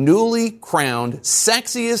newly crowned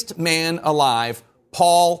sexiest man alive,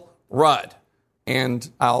 Paul Rudd. And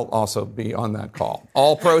I'll also be on that call.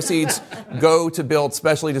 All proceeds go to build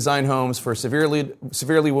specially designed homes for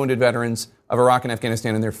severely wounded veterans of Iraq and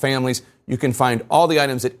Afghanistan and their families. You can find all the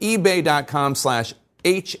items at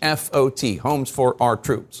ebay.com/HFOT, Homes for Our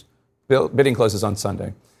Troops. Bidding closes on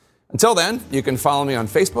Sunday. Until then, you can follow me on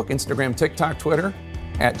Facebook, Instagram, TikTok, Twitter,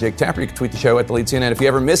 at Jake Tapper. You can tweet the show at The Lead CNN. If you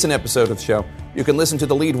ever miss an episode of the show, you can listen to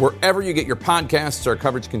The Lead wherever you get your podcasts. Our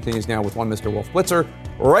coverage continues now with one Mr. Wolf Blitzer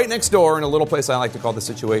right next door in a little place I like to call the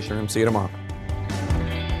Situation Room. See you tomorrow.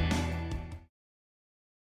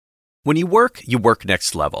 When you work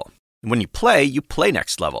next level. And when you play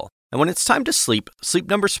next level. And when it's time to sleep, Sleep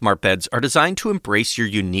Number smart beds are designed to embrace your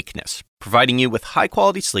uniqueness, providing you with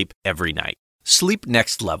high-quality sleep every night. Sleep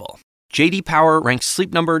next level. J.D. Power ranks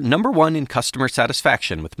Sleep Number #1 in customer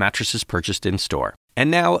satisfaction with mattresses purchased in-store.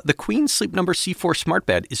 And now, the Queen Sleep Number C4 smart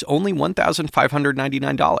bed is only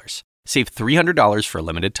 $1,599. Save $300 for a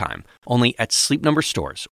limited time, only at Sleep Number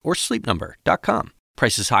stores or sleepnumber.com.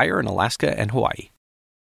 Prices higher in Alaska and Hawaii.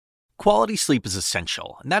 Quality sleep is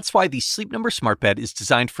essential, and that's why the Sleep Number smart bed is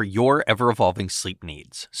designed for your ever-evolving sleep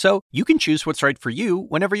needs. So you can choose what's right for you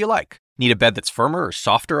whenever you like. Need a bed that's firmer or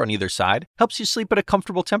softer on either side? Helps you sleep at a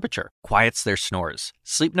comfortable temperature. Quiets their snores.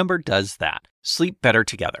 Sleep Number does that. Sleep better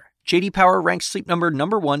together. J.D. Power ranks Sleep Number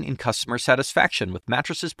 #1 in customer satisfaction with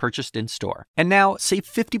mattresses purchased in-store. And now, save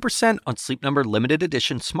 50% on Sleep Number limited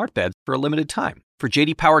edition smart beds for a limited time. For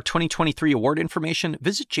J.D. Power 2023 award information,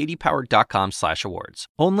 visit jdpower.com/awards.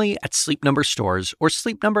 Only at Sleep Number stores or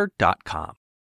sleepnumber.com.